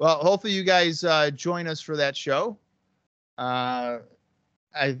 Well, hopefully you guys join us for that show. I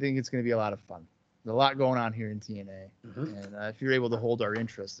think it's gonna be a lot of fun. There's a lot going on here in TNA, and if you're able to hold our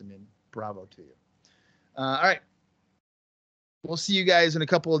interest, bravo to you. All right, we'll see you guys in a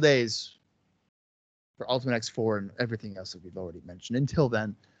couple of days for Ultimate X4 and everything else that we've already mentioned. Until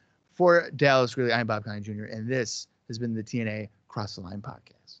then, for Dallas Greeley, I'm Bob Conley Jr., and this has been the TNA Cross the Line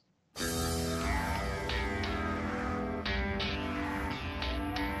podcast.